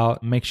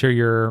about make sure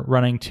you're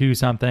running to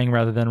something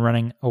rather than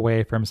running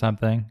away from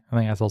something. I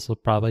think that's also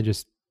probably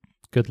just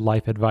good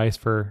life advice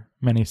for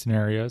many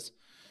scenarios.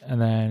 And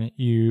then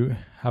you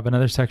have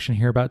another section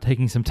here about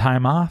taking some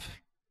time off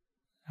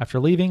after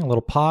leaving, a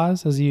little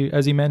pause, as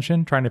you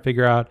mentioned, trying to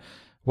figure out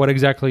what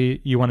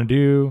exactly you want to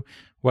do,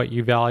 what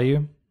you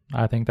value.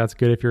 I think that's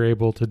good if you're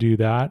able to do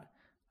that.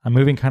 I'm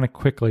moving kind of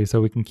quickly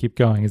so we can keep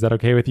going. Is that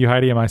okay with you,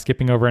 Heidi? Am I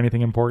skipping over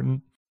anything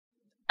important?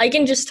 I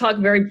can just talk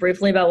very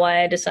briefly about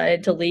why I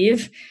decided to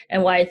leave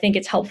and why I think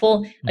it's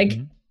helpful. Like,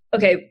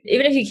 okay,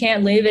 even if you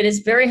can't leave, it is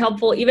very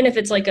helpful, even if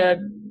it's like a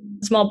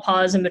small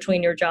pause in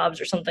between your jobs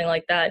or something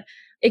like that.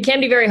 It can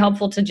be very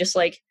helpful to just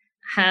like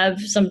have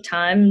some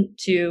time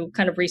to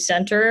kind of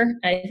recenter.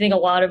 I think a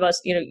lot of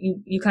us,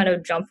 you kind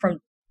of jump from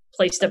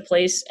place to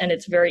place and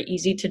it's very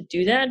easy to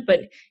do that.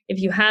 But if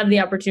you have the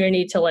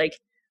opportunity to like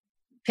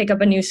pick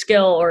up a new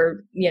skill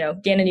or,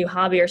 gain a new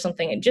hobby or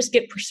something and just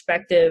get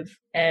perspective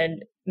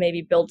and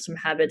maybe build some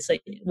habits that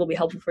will be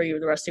helpful for you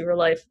the rest of your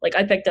life. Like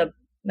I picked up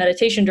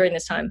meditation during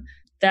this time.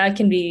 That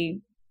can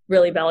be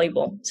really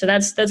valuable. So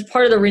that's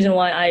part of the reason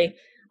why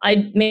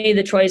I made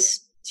the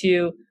choice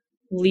to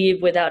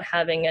leave without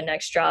having a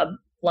next job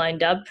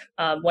lined up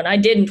when I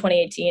did in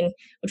 2018,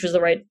 which was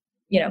the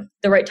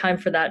right time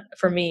for that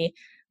for me.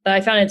 But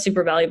I found it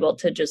super valuable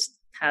to just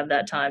have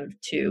that time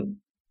to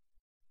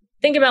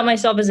think about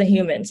myself as a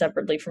human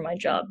separately from my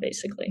job,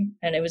 basically.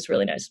 And it was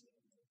really nice.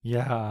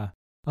 Yeah.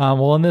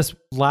 Well, in this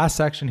last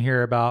section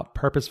here about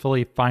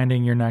purposefully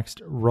finding your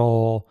next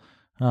role,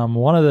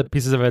 one of the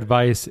pieces of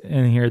advice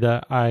in here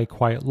that I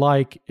quite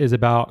like is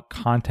about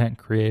content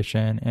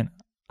creation. And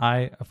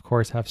I, of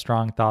course, have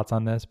strong thoughts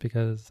on this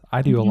because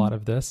I do a lot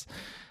of this.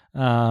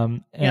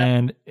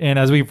 And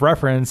as we've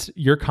referenced,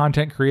 your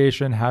content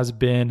creation has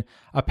been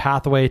a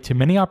pathway to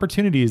many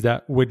opportunities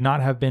that would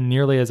not have been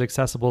nearly as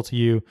accessible to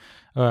you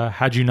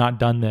had you not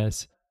done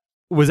this.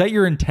 Was that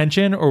your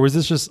intention, or was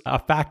this just a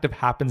fact of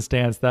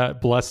happenstance that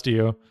blessed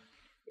you?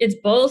 It's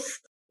both.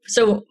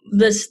 So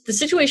the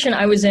situation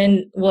I was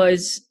in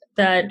was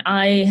that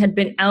I had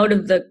been out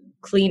of the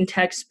clean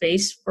tech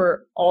space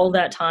for all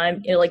that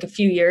time, like a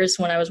few years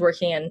when I was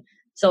working in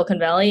Silicon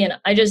Valley. And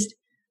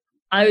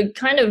I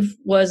kind of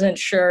wasn't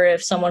sure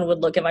if someone would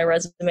look at my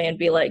resume and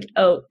be like,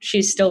 oh,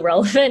 she's still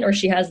relevant, or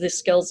she has the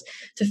skills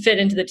to fit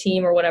into the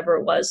team, or whatever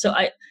it was. So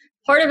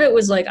part of it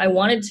was like, I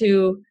wanted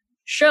to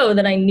show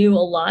that I knew a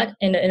lot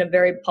in a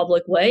very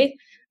public way.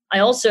 I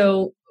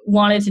also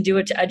wanted to do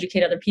it to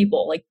educate other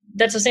people. Like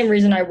that's the same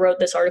reason I wrote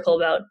this article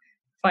about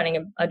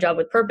finding a job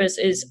with purpose.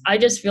 Is I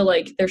just feel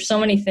like there's so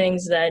many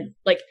things that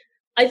like,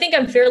 I think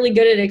I'm fairly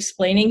good at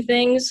explaining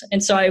things.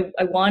 And so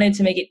I wanted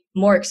to make it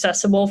more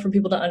accessible for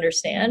people to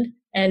understand.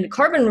 And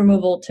carbon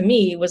removal to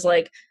me was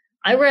like,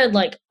 I read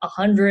like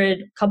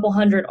couple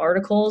hundred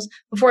articles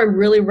before I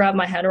really wrapped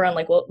my head around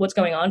like what's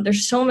going on.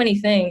 There's so many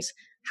things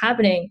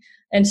happening.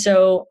 And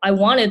so I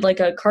wanted like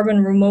a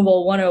carbon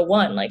removal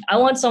 101. Like I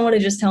want someone to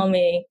just tell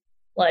me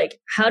like,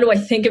 how do I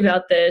think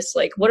about this?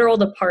 Like, what are all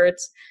the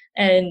parts?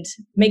 And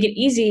make it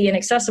easy and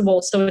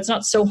accessible so it's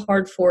not so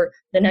hard for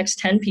the next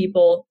 10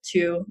 people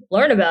to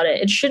learn about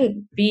it. It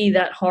shouldn't be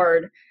that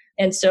hard.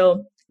 And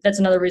so that's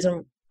another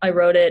reason I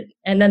wrote it.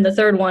 And then the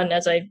third one,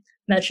 as I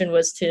mentioned,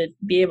 was to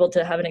be able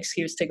to have an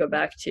excuse to go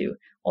back to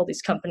all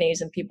these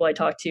companies and people I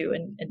talk to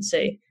and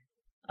say,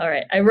 all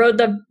right, I wrote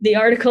the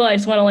article. I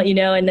just want to let you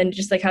know, and then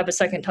just like have a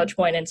second touch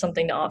point and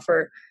something to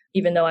offer,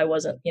 even though I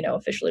wasn't,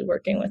 officially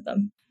working with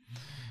them.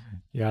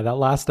 Yeah, that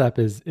last step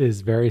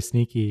is very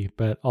sneaky,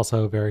 but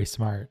also very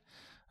smart.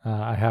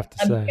 I have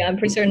to say. I'm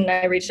pretty certain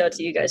I reached out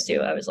to you guys too.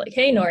 I was like,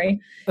 "Hey, Nori,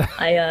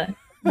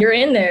 you're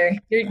in there.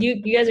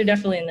 You guys are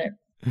definitely in there."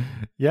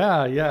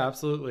 Yeah,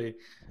 absolutely.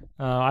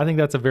 I think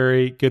that's a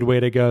very good way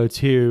to go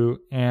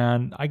too.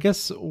 And I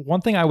guess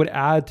one thing I would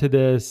add to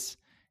this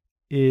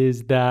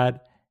is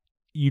that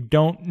you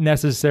don't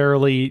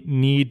necessarily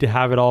need to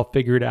have it all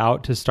figured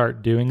out to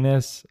start doing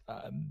this.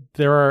 I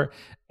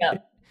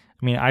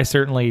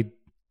certainly,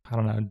 I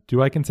don't know,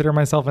 do I consider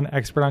myself an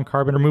expert on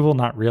carbon removal?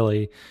 Not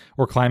really.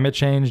 Or climate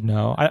change?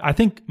 No. I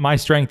think my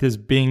strength is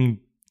being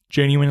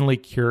genuinely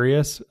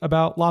curious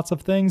about lots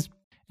of things.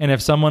 And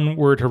if someone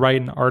were to write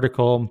an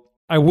article,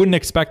 I wouldn't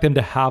expect them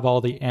to have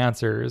all the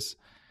answers.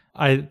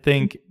 I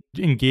think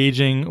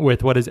engaging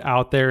with what is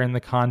out there in the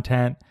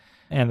content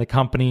and the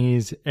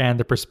companies and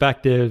the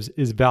perspectives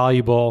is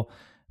valuable.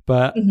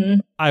 But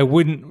I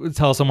wouldn't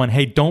tell someone,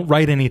 hey, don't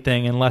write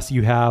anything unless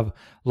you have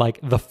like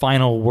the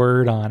final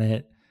word on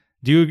it.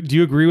 Do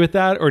you agree with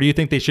that? Or do you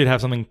think they should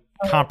have something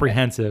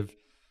comprehensive?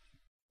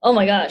 Oh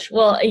my gosh.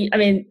 Well, I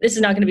mean, this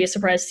is not going to be a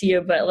surprise to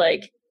you, but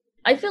like,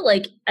 I feel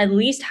like at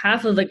least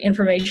half of the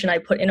information I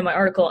put into my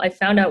article, I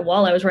found out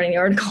while I was writing the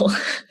article.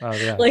 Oh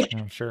yeah, like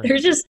I'm sure.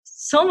 There's just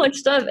so much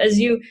stuff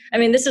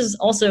this is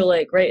also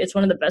like, right. It's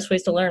one of the best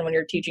ways to learn when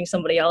you're teaching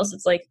somebody else.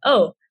 It's like,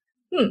 oh,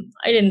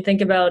 I didn't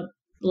think about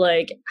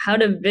like how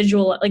to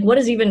visualize, like what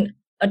does even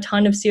a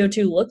ton of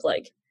CO2 look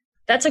like?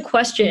 That's a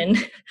question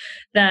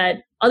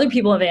that other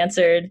people have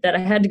answered that I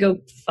had to go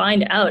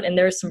find out. And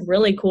there's some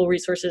really cool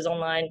resources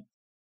online.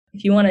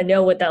 If you want to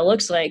know what that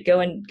looks like, go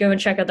and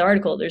check out the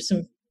article. There's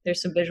some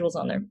visuals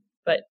on there.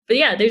 But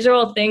yeah, these are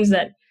all things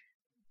that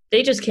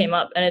they just came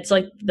up, and it's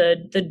like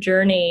the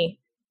journey.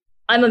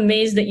 I'm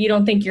amazed that you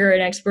don't think you're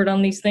an expert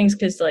on these things,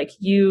 because like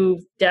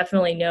you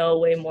definitely know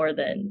way more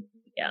than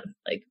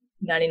like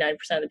 99%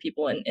 of the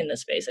people in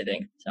this space, I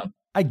think. So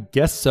I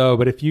guess so.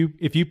 But if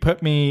you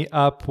put me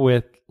up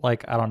with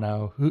like, I don't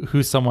know,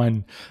 who's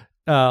someone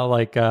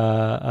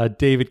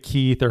David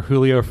Keith or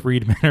Julio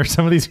Friedman or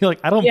some of these. Like,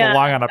 I don't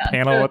belong on a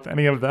panel with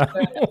any of them.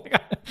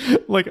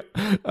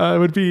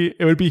 It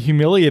would be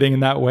humiliating in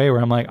that way,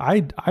 where I'm like,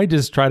 I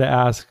just try to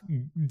ask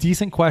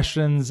decent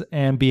questions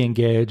and be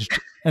engaged,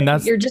 and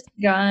that's you're just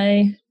a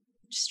guy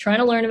just trying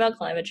to learn about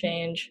climate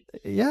change.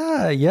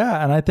 Yeah.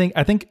 And I think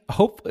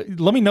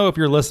let me know if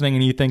you're listening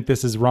and you think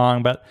this is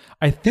wrong, but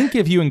I think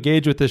if you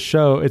engage with this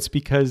show, it's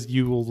because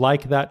you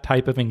like that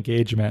type of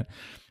engagement.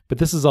 But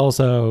this is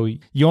also,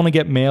 you only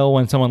get mail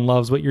when someone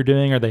loves what you're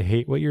doing or they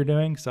hate what you're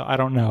doing. So I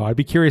don't know. I'd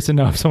be curious to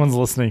know if someone's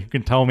listening who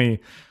can tell me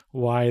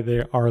why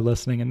they are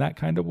listening in that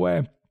kind of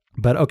way.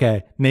 But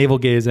okay, navel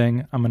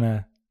gazing. I'm going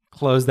to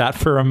close that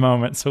for a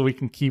moment so we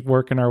can keep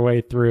working our way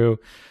through.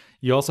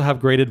 You also have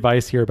great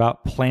advice here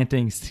about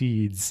planting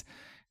seeds.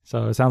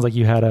 So it sounds like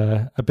you had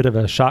a bit of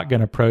a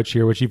shotgun approach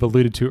here, which you've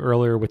alluded to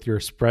earlier with your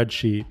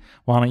spreadsheet.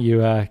 Why don't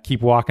you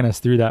keep walking us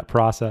through that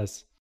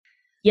process?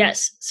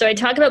 Yes. So I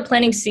talk about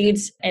planting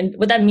seeds, and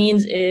what that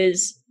means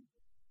is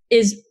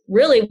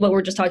really what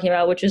we're just talking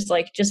about, which is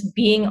like just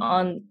being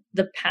on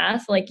the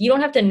path. Like, you don't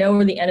have to know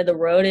where the end of the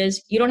road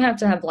is. You don't have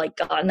to have like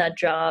gotten that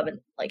job and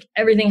like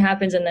everything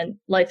happens and then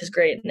life is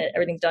great and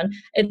everything's done.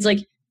 It's like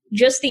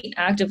just the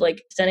act of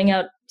like sending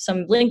out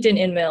some LinkedIn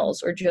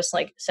emails, or just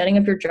like setting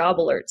up your job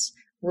alerts,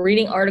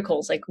 reading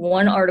articles, like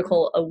one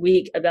article a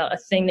week about a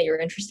thing that you're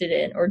interested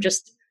in, or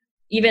just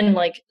even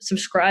like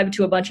subscribe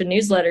to a bunch of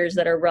newsletters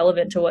that are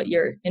relevant to what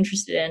you're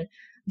interested in.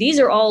 These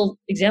are all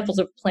examples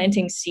of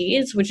planting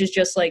seeds, which is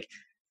just like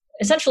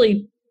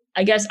essentially,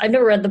 I guess I've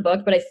never read the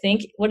book, but I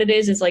think what it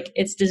is like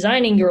it's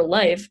designing your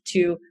life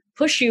to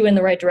push you in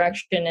the right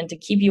direction and to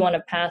keep you on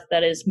a path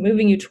that is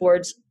moving you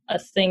towards a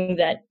thing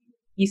that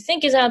you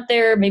think is out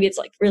there. Maybe it's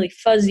like really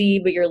fuzzy,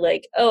 but you're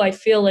like, oh, I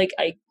feel like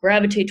I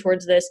gravitate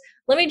towards this.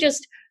 Let me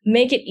just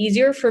make it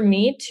easier for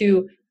me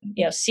to,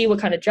 see what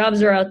kind of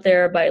jobs are out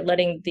there by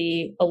letting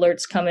the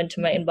alerts come into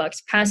my inbox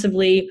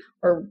passively,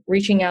 or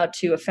reaching out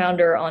to a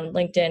founder on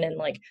LinkedIn and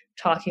like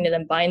talking to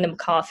them, buying them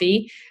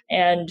coffee,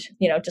 and,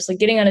 just like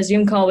getting on a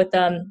Zoom call with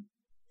them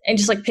and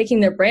just like picking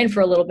their brain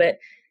for a little bit.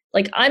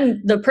 Like,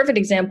 I'm the perfect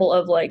example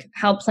of like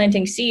how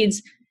planting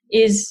seeds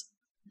is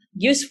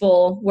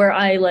useful, where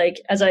I,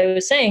 like, as I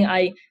was saying,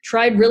 I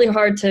tried really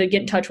hard to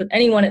get in touch with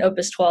anyone at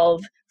Opus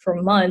 12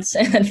 for months.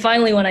 And then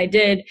finally, when I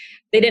did,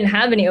 they didn't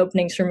have any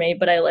openings for me,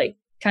 but I like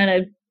kind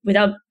of,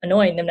 without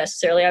annoying them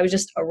necessarily, I was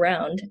just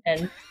around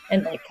and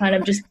like kind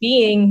of just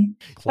being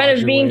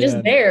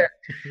just there.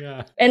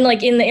 Yeah. And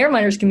like in the Air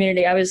Miners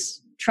community, I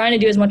was trying to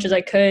do as much as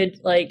I could,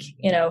 like,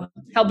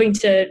 helping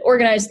to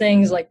organize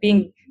things, like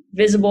being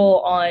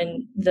visible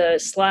on the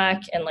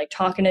Slack and like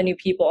talking to new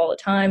people all the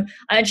time.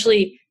 I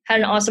actually had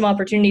an awesome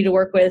opportunity to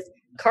work with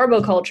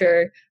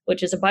Carboculture,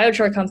 which is a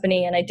biochar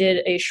company, and I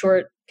did a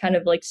short kind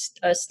of like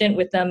a stint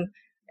with them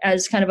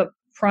as kind of a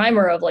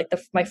primer of like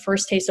my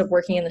first taste of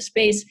working in the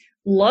space.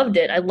 Loved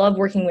it. I love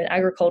working with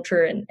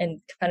agriculture and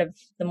kind of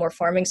the more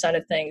farming side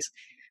of things.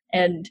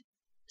 And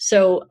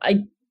so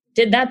I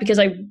did that because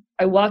I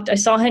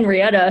saw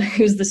Henrietta,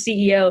 who's the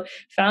CEO,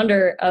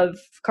 founder of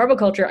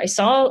Carboculture. I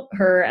saw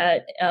her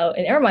at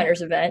an Air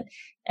Miners event,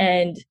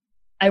 and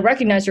I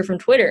recognized her from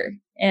Twitter.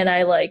 And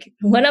I like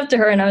went up to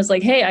her and I was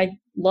like, hey, I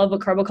love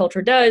what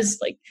Carboculture does.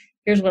 Like,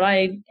 here's who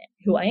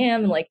I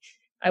am. And like,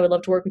 I would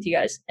love to work with you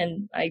guys.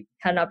 And I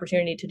had an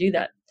opportunity to do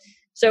that.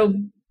 So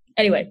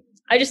anyway,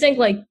 I just think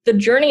like the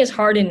journey is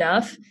hard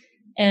enough.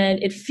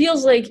 And it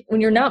feels like when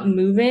you're not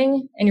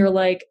moving and you're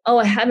like, oh,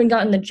 I haven't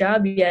gotten the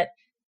job yet.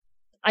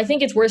 I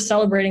think it's worth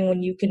celebrating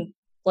when you can,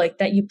 like,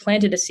 that you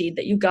planted a seed,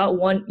 that you got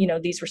one,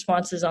 these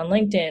responses on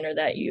LinkedIn, or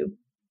that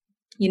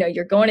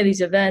you're going to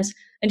these events,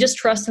 and just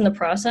trust in the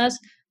process.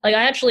 Like,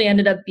 I actually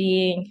ended up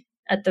being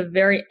at the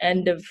very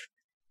end of,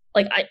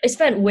 like, I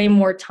spent way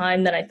more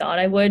time than I thought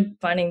I would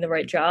finding the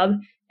right job.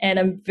 And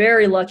I'm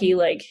very lucky,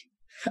 like,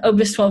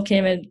 Opus 12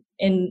 came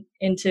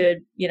into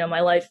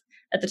my life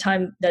at the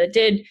time that it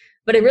did.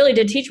 But it really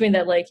did teach me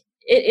that, like,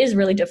 it is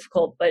really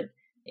difficult. But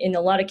in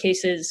a lot of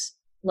cases,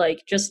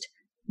 like, just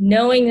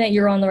knowing that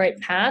you're on the right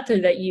path, or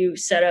that you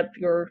set up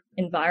your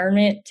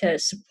environment to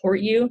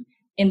support you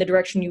in the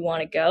direction you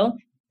want to go,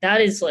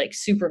 that is like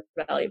super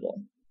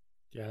valuable.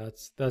 Yeah,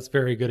 that's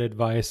very good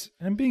advice.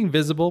 And being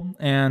visible,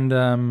 and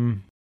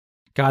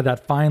God,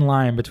 that fine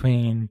line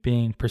between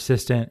being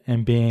persistent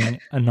and being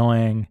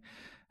annoying.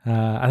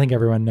 I think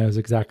everyone knows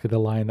exactly the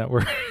line that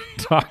we're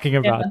talking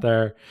about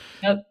there.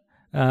 Yep.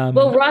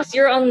 Well, Ross,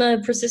 you're on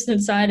the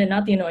persistent side and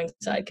not the annoying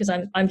side, because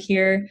I'm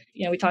here.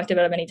 We talked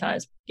about it many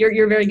times.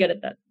 You're very good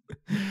at that.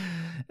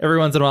 Every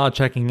once in a while,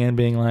 checking in,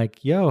 being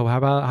like, "Yo, how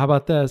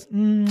about this?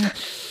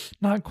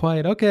 Not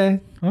quite. Okay.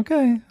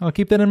 I'll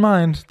keep that in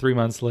mind." 3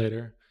 months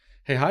later,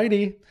 hey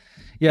Heidi,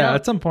 yeah,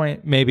 at some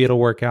point maybe it'll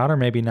work out or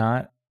maybe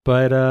not.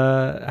 But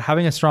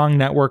having a strong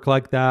network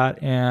like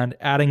that and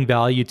adding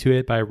value to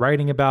it by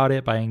writing about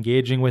it, by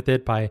engaging with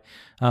it, by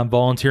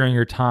volunteering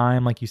your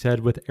time, like you said,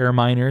 with Air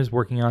Miners,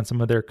 working on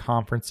some of their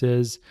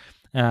conferences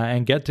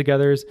and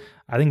get-togethers,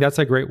 I think that's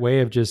a great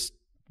way of just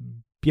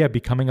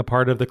becoming a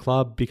part of the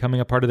club, becoming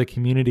a part of the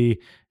community.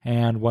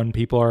 And when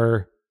people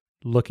are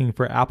looking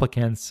for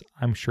applicants,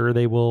 I'm sure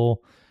they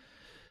will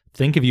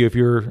think of you if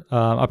you're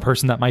a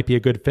person that might be a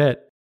good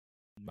fit.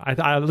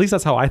 At least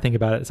that's how I think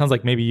about it. It sounds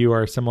like maybe you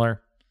are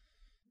similar.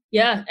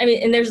 Yeah. I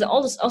mean, and there's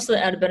also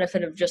the added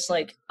benefit of just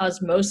like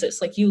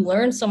osmosis. Like you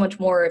learn so much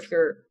more if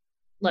you're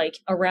like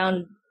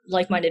around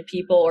like-minded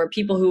people or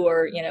people who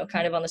are,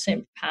 kind of on the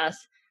same path.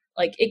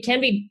 Like it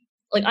can be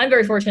like, I'm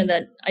very fortunate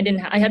that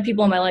I had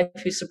people in my life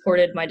who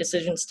supported my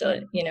decisions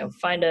to,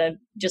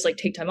 just like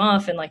take time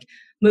off and like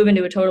move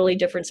into a totally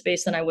different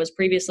space than I was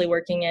previously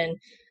working in.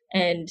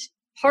 And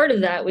part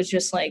of that was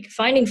just like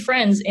finding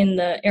friends in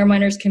the air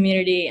miners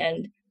community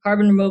and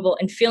carbon removal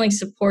and feeling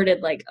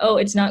supported, like, oh,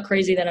 it's not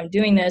crazy that I'm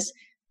doing this.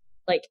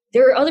 Like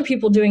there are other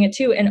people doing it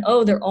too. And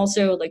oh, they're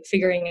also like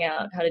figuring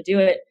out how to do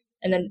it.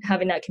 And then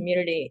having that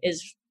community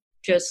is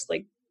just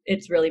like,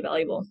 it's really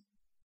valuable.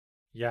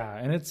 Yeah.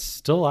 And it's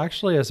still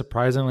actually a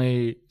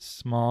surprisingly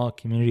small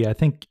community. I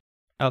think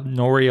at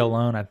Nori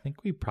alone, I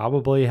think we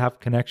probably have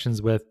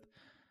connections with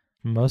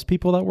most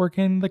people that work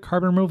in the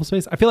carbon removal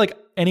space. I feel like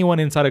anyone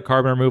inside of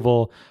carbon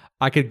removal,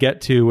 I could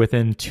get to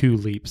within 2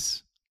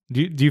 leaps.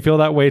 Do you feel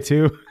that way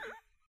too?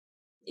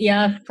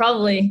 Yeah,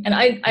 probably. And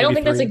I don't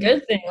think 3. That's a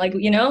good thing. Like,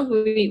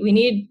 we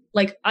need,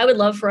 like, I would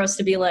love for us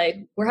to be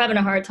like, we're having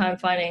a hard time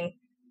finding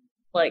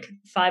like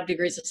 5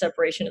 degrees of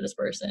separation to this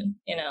person,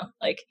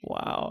 like,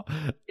 wow.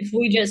 If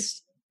we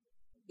just,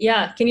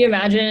 yeah. Can you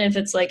imagine if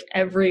it's like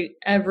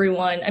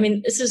everyone, I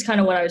mean, this is kind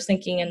of what I was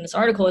thinking in this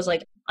article is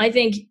like, I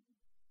think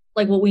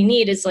like what we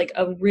need is like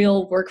a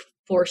real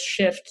workforce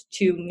shift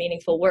to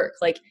meaningful work.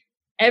 Like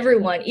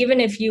everyone,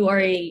 even if you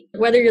are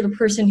whether you're the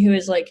person who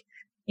is like,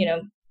 I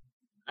don't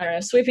know,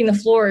 sweeping the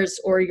floors,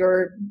 or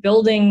you're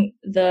building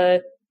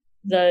the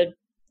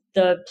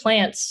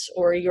plants,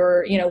 or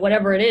you're,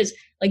 whatever it is,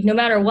 like no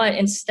matter what,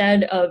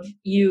 instead of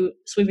you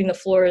sweeping the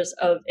floors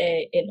of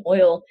an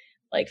oil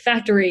like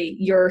factory,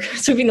 you're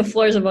sweeping the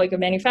floors of like a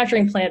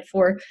manufacturing plant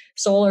for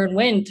solar and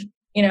wind.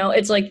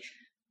 It's like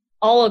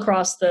all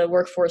across the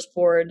workforce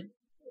board.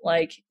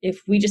 Like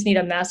if we just need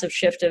a massive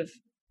shift of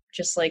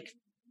just like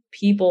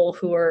people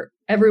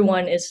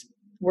everyone is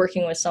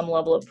working with some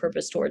level of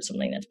purpose towards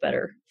something that's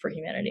better for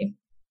humanity.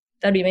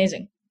 That'd be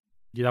amazing.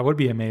 Yeah, that would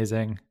be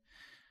amazing.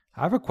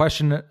 I have a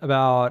question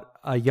about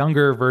a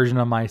younger version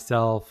of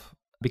myself,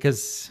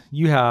 because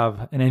you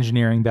have an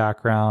engineering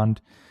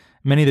background.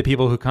 Many of the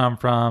people who come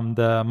from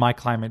the My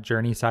Climate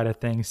Journey side of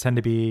things tend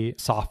to be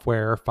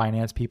software or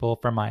finance people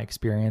from my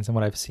experience and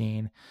what I've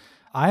seen.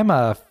 I'm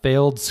a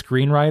failed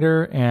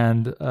screenwriter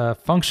and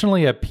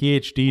functionally a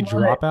PhD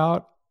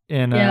dropout.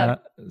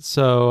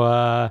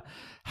 So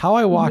how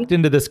I walked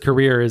into this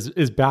career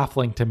is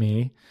baffling to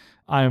me.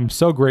 I'm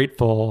so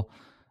grateful,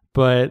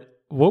 but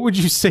what would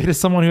you say to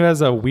someone who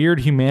has a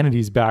weird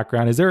humanities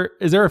background? Is there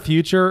a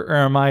future,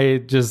 or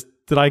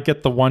did I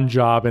get the one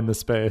job in the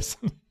space?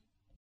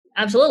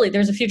 Absolutely.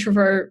 There's a future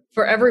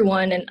for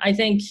everyone. And I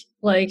think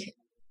like,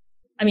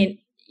 I mean,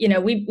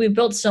 we've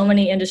built so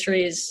many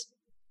industries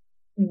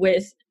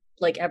with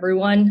like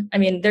everyone. I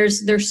mean,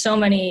 there's so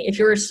many, if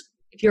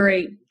you're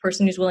a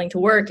person who's willing to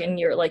work and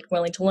you're like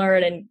willing to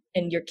learn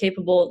and you're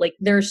capable, like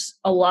there's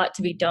a lot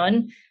to be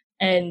done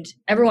and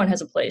everyone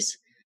has a place.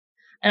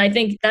 And I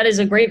think that is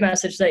a great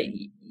message, that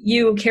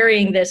you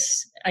carrying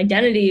this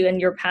identity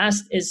in your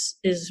past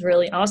is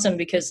really awesome,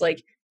 because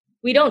like,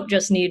 we don't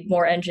just need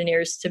more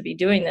engineers to be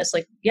doing this.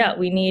 Like, yeah,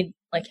 we need,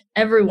 like,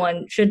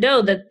 everyone should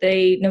know that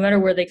no matter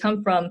where they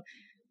come from,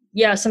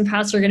 yeah, some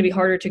paths are going to be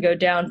harder to go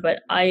down,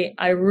 but I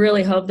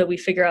really hope that we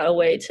figure out a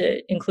way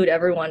to include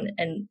everyone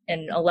and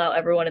allow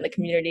everyone in the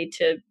community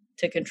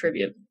to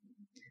contribute.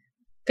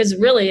 Because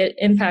really it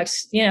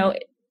impacts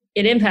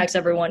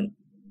everyone.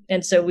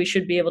 And so we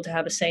should be able to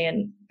have a say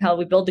in how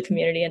we build the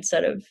community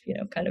instead of,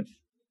 kind of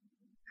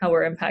how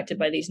we're impacted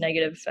by these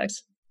negative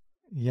effects.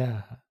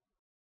 Yeah.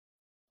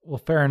 Well,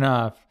 fair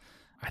enough.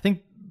 I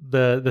think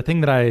the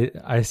thing that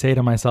I say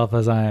to myself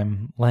as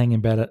I'm laying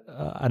in bed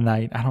at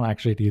night, I don't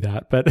actually do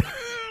that, but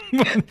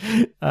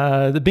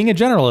being a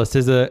generalist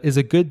is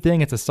a good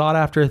thing. It's a sought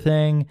after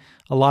thing.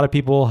 A lot of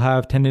people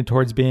have tended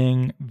towards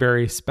being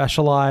very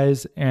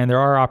specialized, and there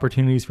are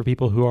opportunities for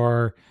people who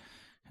are,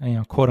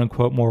 quote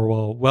unquote,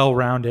 more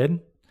well-rounded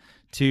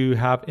to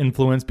have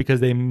influence, because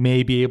they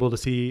may be able to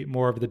see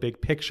more of the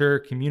big picture,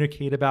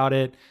 communicate about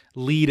it,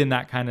 lead in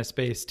that kind of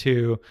space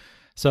too.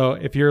 So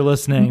if you're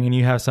listening and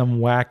you have some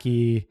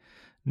wacky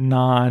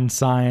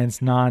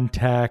non-science,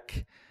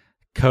 non-tech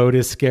code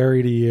is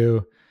scary to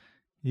you,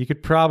 you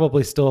could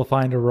probably still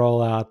find a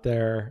role out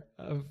there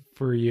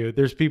for you.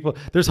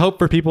 There's hope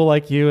for people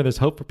like you, and there's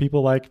hope for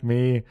people like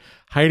me.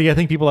 Heidi, I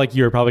think people like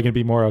you are probably going to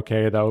be more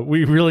okay though.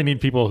 We really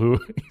need people who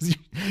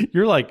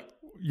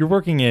you're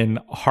working in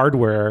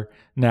hardware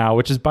now,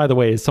 which is, by the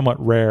way, is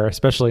somewhat rare,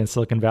 especially in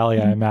Silicon Valley,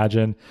 I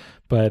imagine.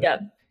 But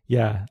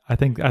yeah, I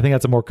think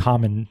that's a more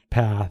common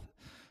path.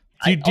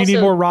 Do you need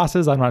more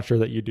Rosses? I'm not sure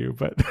that you do,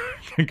 but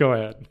go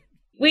ahead.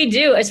 We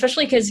do,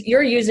 especially because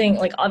you're using,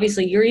 like,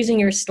 obviously you're using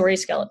your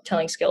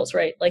storytelling skills,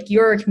 right? Like,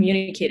 you're a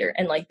communicator,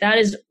 and like that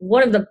is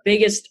one of the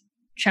biggest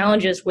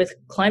challenges with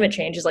climate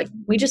change is like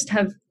we just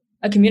have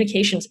a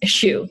communications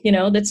issue,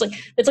 that's like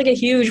a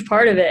huge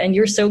part of it. And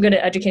you're so good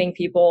at educating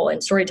people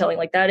and storytelling.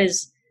 Like, that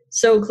is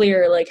so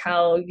clear, like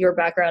how your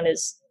background it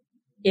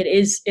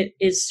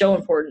is so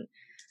important.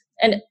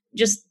 And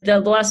just the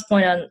last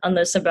point on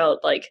this about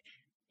like,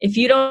 if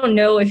you don't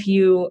know if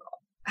you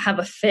have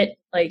a fit,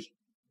 like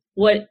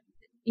what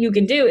you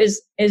can do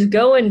is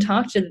go and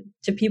talk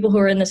to people who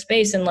are in the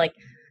space and like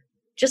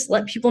just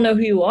let people know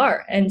who you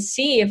are and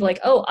see if like,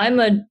 oh, I'm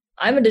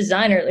a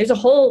designer. There's a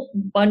whole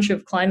bunch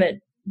of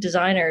climate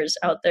designers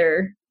out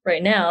there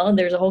right now.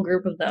 There's a whole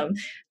group of them.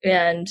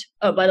 And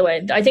oh, by the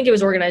way, I think it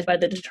was organized by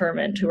The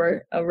Determined, who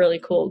are a really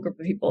cool group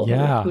of people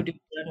who do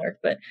design work.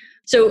 But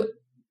so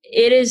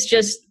it is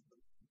just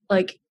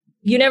like,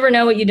 you never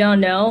know what you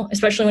don't know,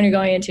 especially when you're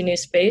going into a new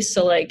space.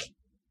 So like,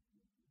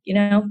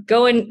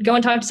 go and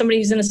talk to somebody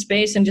who's in the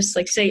space and just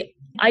like say,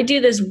 I do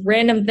this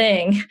random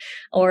thing,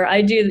 or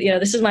I do,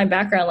 this is my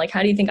background. Like,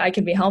 how do you think I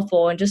can be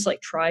helpful? And just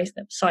like try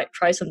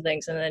some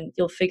things, and then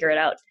you'll figure it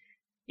out.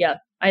 Yeah.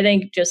 I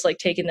think just like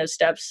taking those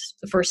steps,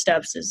 the first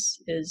steps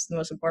is the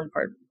most important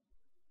part.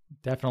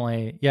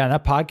 Definitely. Yeah. And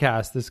that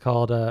podcast is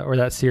called, or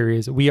that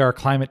series, We Are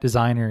Climate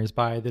Designers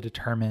by The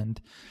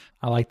Determined.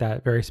 I like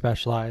that. Very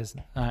specialized.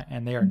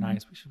 And they are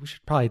nice. We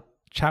should probably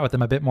chat with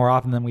them a bit more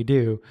often than we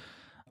do.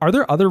 Are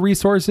there other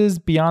resources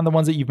beyond the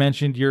ones that you've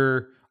mentioned?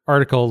 Your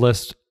article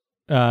lists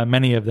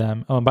many of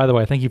them. Oh, and by the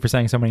way, thank you for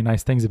saying so many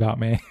nice things about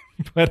me.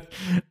 But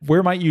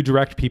where might you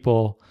direct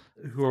people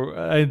who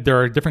are, there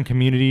are different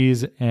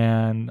communities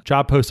and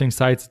job posting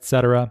sites,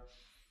 etc.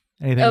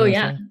 Anything? Oh,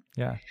 yeah.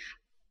 Yeah.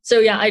 So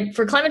yeah,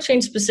 for climate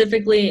change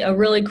specifically, a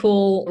really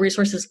cool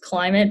resource is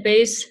Climate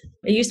Base.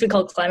 It used to be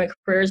called Climate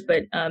Careers,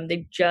 but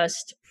they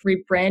just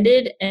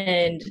rebranded,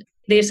 and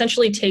they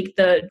essentially take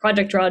the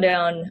Project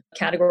Drawdown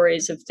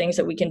categories of things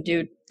that we can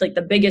do, like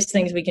the biggest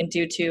things we can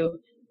do to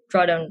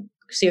draw down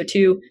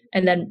CO2,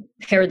 and then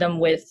pair them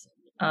with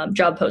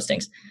job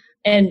postings.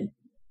 And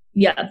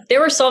yeah, they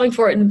were solving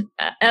for it. And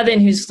Evan,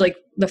 who's like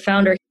the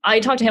founder, I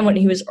talked to him when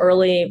he was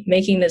early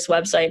making this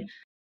website.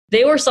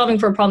 They were solving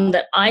for a problem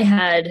that I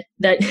had,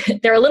 that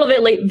they're a little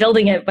bit late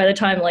building it by the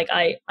time like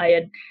I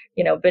had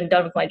been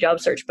done with my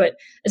job search. But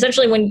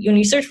essentially when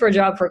you search for a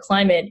job for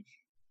climate,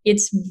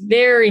 it's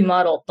very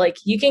muddled. Like,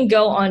 you can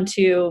go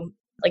onto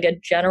like a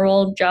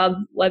general job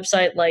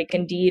website like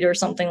Indeed or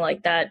something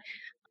like that,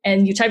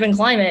 and you type in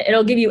climate,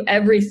 it'll give you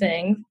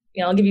everything.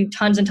 It'll give you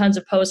tons and tons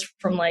of posts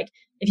from like,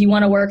 if you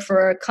want to work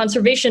for a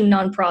conservation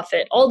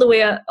nonprofit, all the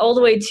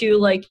way to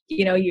like,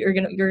 you're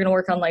gonna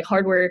work on like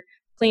hardware,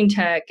 clean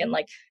tech, and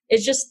like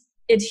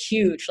it's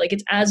huge. Like,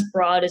 it's as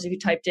broad as if you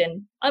typed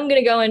in, I'm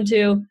gonna go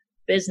into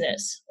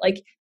business.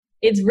 Like,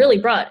 it's really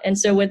broad. And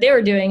so what they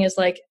were doing is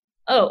like,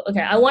 oh,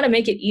 okay, I want to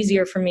make it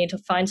easier for me to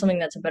find something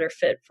that's a better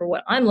fit for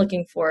what I'm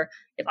looking for.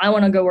 If I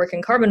want to go work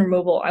in carbon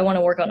removal, I want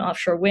to work on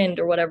offshore wind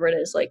or whatever it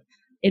is, like,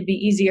 it'd be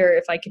easier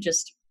if I could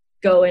just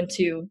go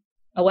into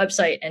a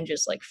website and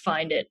just like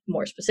find it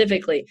more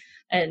specifically,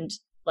 and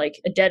like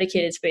a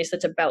dedicated space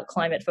that's about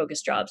climate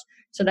focused jobs.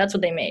 So that's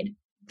what they made.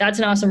 That's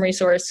an awesome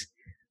resource.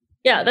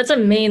 Yeah, that's a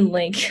main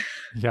link.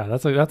 Yeah,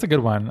 that's a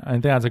good one. I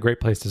think that's a great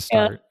place to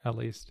start, at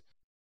least.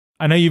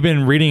 I know you've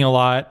been reading a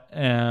lot.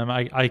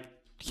 I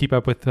keep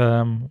up with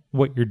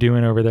what you're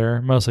doing over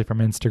there, mostly from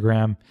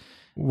Instagram.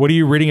 What are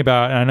you reading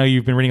about? And I know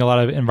you've been reading a lot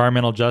of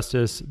environmental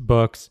justice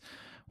books.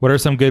 What are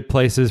some good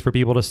places for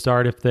people to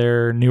start if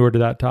they're newer to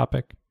that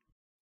topic?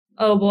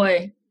 Oh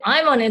boy,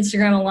 I'm on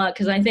Instagram a lot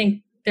because I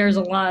think there's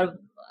a lot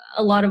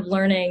of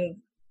learning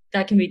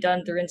that can be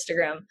done through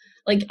Instagram.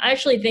 Like, I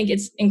actually think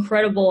it's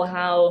incredible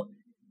how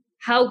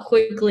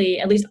quickly,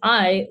 at least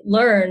I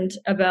learned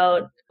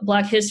about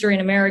Black history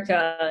in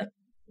America,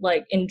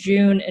 like in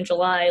June and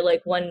July,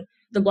 like when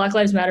the Black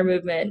Lives Matter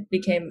movement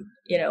became,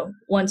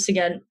 once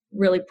again,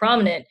 really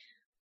prominent.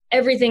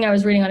 Everything I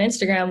was reading on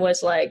Instagram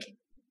was like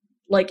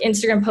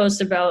Instagram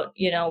posts about,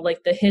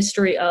 like the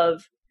history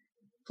of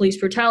police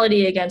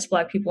brutality against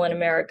Black people in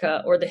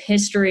America, or the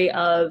history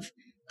of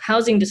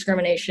housing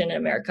discrimination in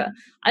America.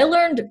 I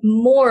learned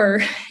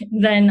more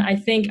than I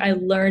think I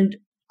learned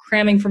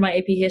cramming for my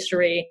AP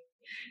history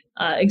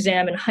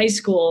exam in high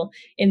school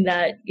in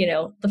that,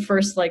 the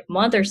first like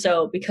month or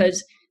so,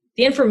 because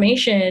the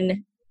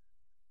information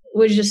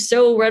was just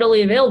so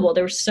readily available.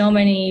 There were so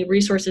many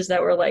resources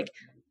that were like,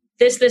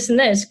 this, and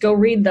this, go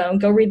read them,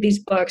 go read these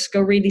books, go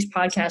read these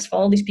podcasts,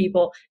 follow these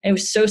people. And it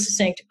was so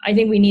succinct. I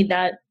think we need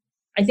that.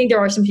 I think there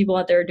are some people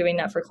out there doing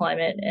that for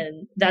climate,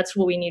 and that's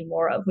what we need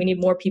more of. We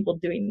need more people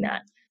doing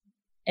that,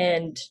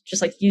 and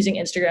just like using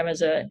Instagram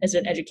as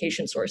an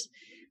education source.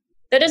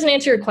 That doesn't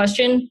answer your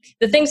question.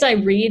 The things I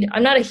read,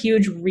 I'm not a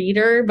huge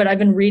reader, but I've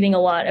been reading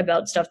a lot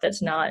about stuff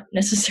that's not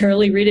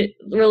necessarily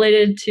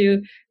related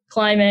to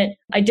climate.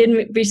 I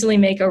did recently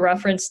make a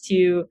reference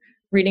to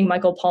reading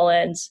Michael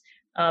Pollan's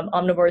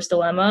Omnivore's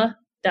Dilemma.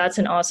 That's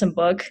an awesome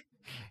book.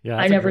 Yeah,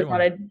 I never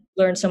thought I'd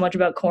learn so much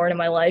about corn in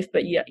my life,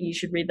 but yeah, you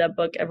should read that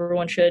book.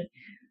 Everyone should.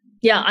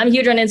 Yeah, I'm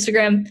huge on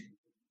Instagram.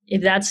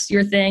 If that's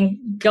your thing,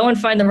 go and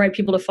find the right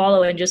people to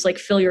follow and just like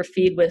fill your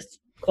feed with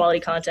quality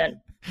content.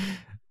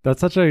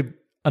 That's such a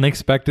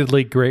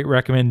unexpectedly great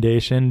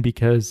recommendation,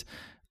 because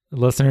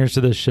listeners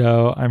to the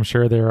show, I'm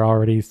sure they're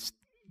already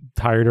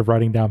tired of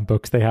writing down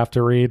books they have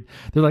to read.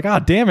 They're like, oh,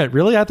 damn it.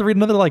 Really? I have to read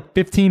another like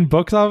 15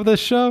 books off of this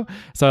show?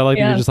 So I like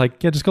that you're just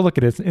like, yeah, just go look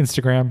at his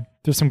Instagram.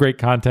 There's some great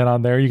content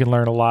on there. You can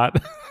learn a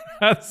lot.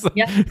 That's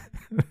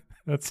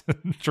a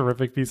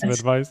terrific piece of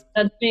advice.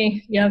 That's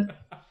me. Yep.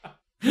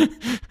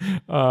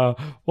 Well,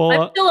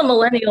 I'm still a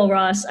millennial,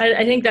 Ross.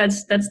 I think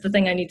that's the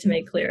thing I need to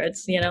make clear.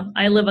 It's,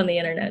 I live on the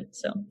internet.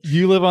 So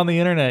you live on the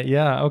internet.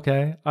 Yeah.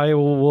 Okay. I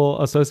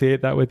will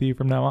associate that with you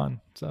from now on.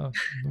 So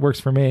it works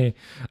for me.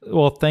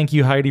 Well, thank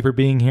you, Heidi, for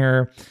being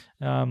here.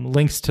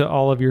 Links to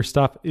all of your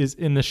stuff is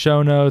in the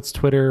show notes,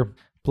 Twitter,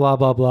 blah,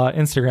 blah, blah,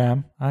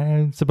 Instagram.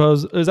 I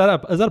suppose, is that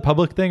a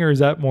public thing, or is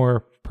that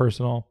more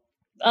personal?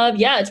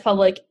 Yeah, it's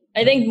public.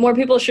 I think more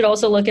people should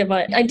also look at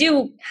I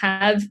do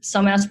have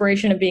some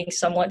aspiration of being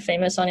somewhat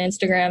famous on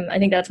Instagram. I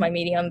think that's my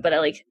medium, but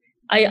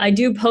I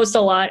do post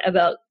a lot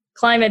about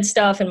climate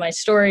stuff in my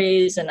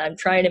stories, and I'm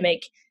trying to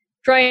make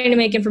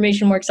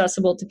information more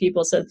accessible to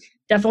people. So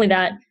definitely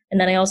that. And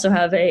then I also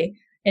have an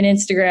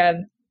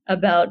Instagram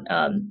about,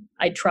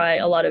 I try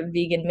a lot of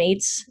vegan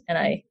meats, and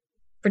I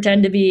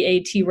pretend to be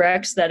a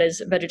T-Rex that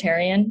is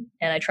vegetarian,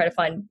 and I try to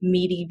find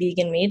meaty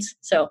vegan meats.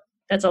 So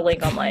that's a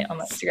link on my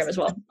Instagram as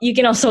well. You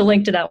can also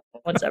link to that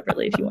one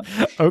separately if you want.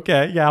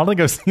 Okay. Yeah, I don't think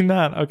I've seen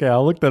that. Okay,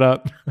 I'll look that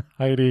up.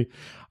 Heidi,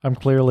 I'm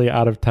clearly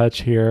out of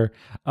touch here.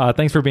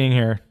 Thanks for being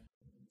here.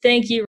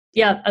 Thank you.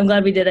 Yeah, I'm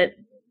glad we did it.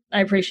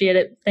 I appreciate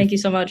it. Thank you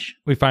so much.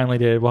 We finally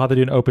did. We'll have to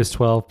do an Opus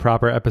 12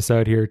 proper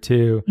episode here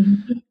too.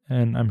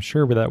 And I'm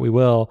sure that we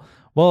will.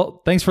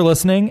 Well, thanks for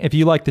listening. If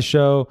you like the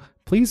show,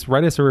 please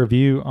write us a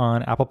review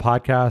on Apple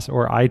Podcasts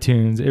or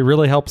iTunes. It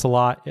really helps a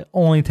lot. It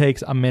only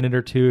takes a minute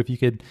or two. If you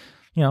could,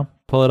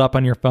 pull it up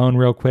on your phone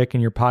real quick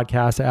in your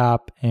podcast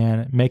app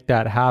and make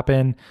that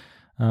happen.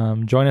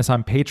 Join us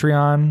on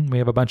Patreon. We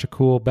have a bunch of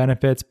cool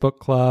benefits, book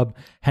club,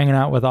 hanging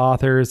out with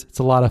authors. It's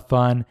a lot of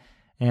fun.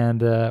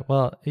 And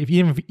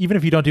even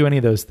if you don't do any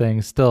of those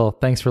things, still,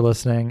 thanks for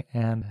listening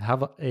and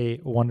have a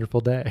wonderful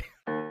day.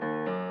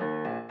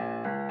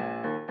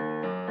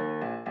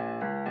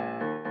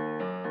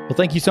 Well,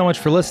 thank you so much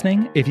for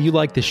listening. If you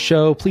like the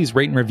show, please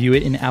rate and review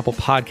it in Apple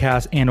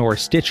Podcasts and or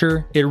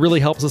Stitcher. It really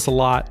helps us a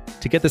lot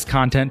to get this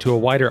content to a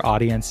wider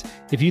audience.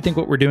 If you think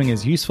what we're doing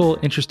is useful,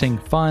 interesting,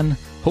 fun,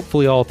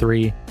 hopefully all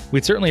three,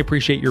 we'd certainly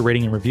appreciate your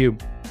rating and review.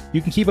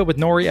 You can keep up with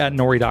Nori at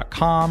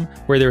nori.com,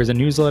 where there is a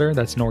newsletter.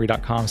 That's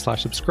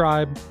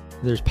nori.com/subscribe.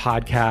 There's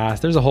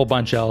podcasts. There's a whole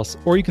bunch else.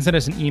 Or you can send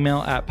us an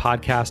email at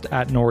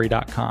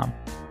podcast@nori.com.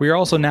 We are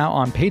also now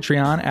on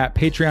Patreon at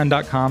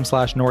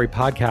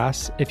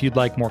patreon.com/noripodcasts if you'd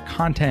like more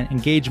content,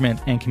 engagement,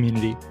 and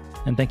community.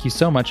 And thank you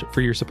so much for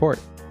your support.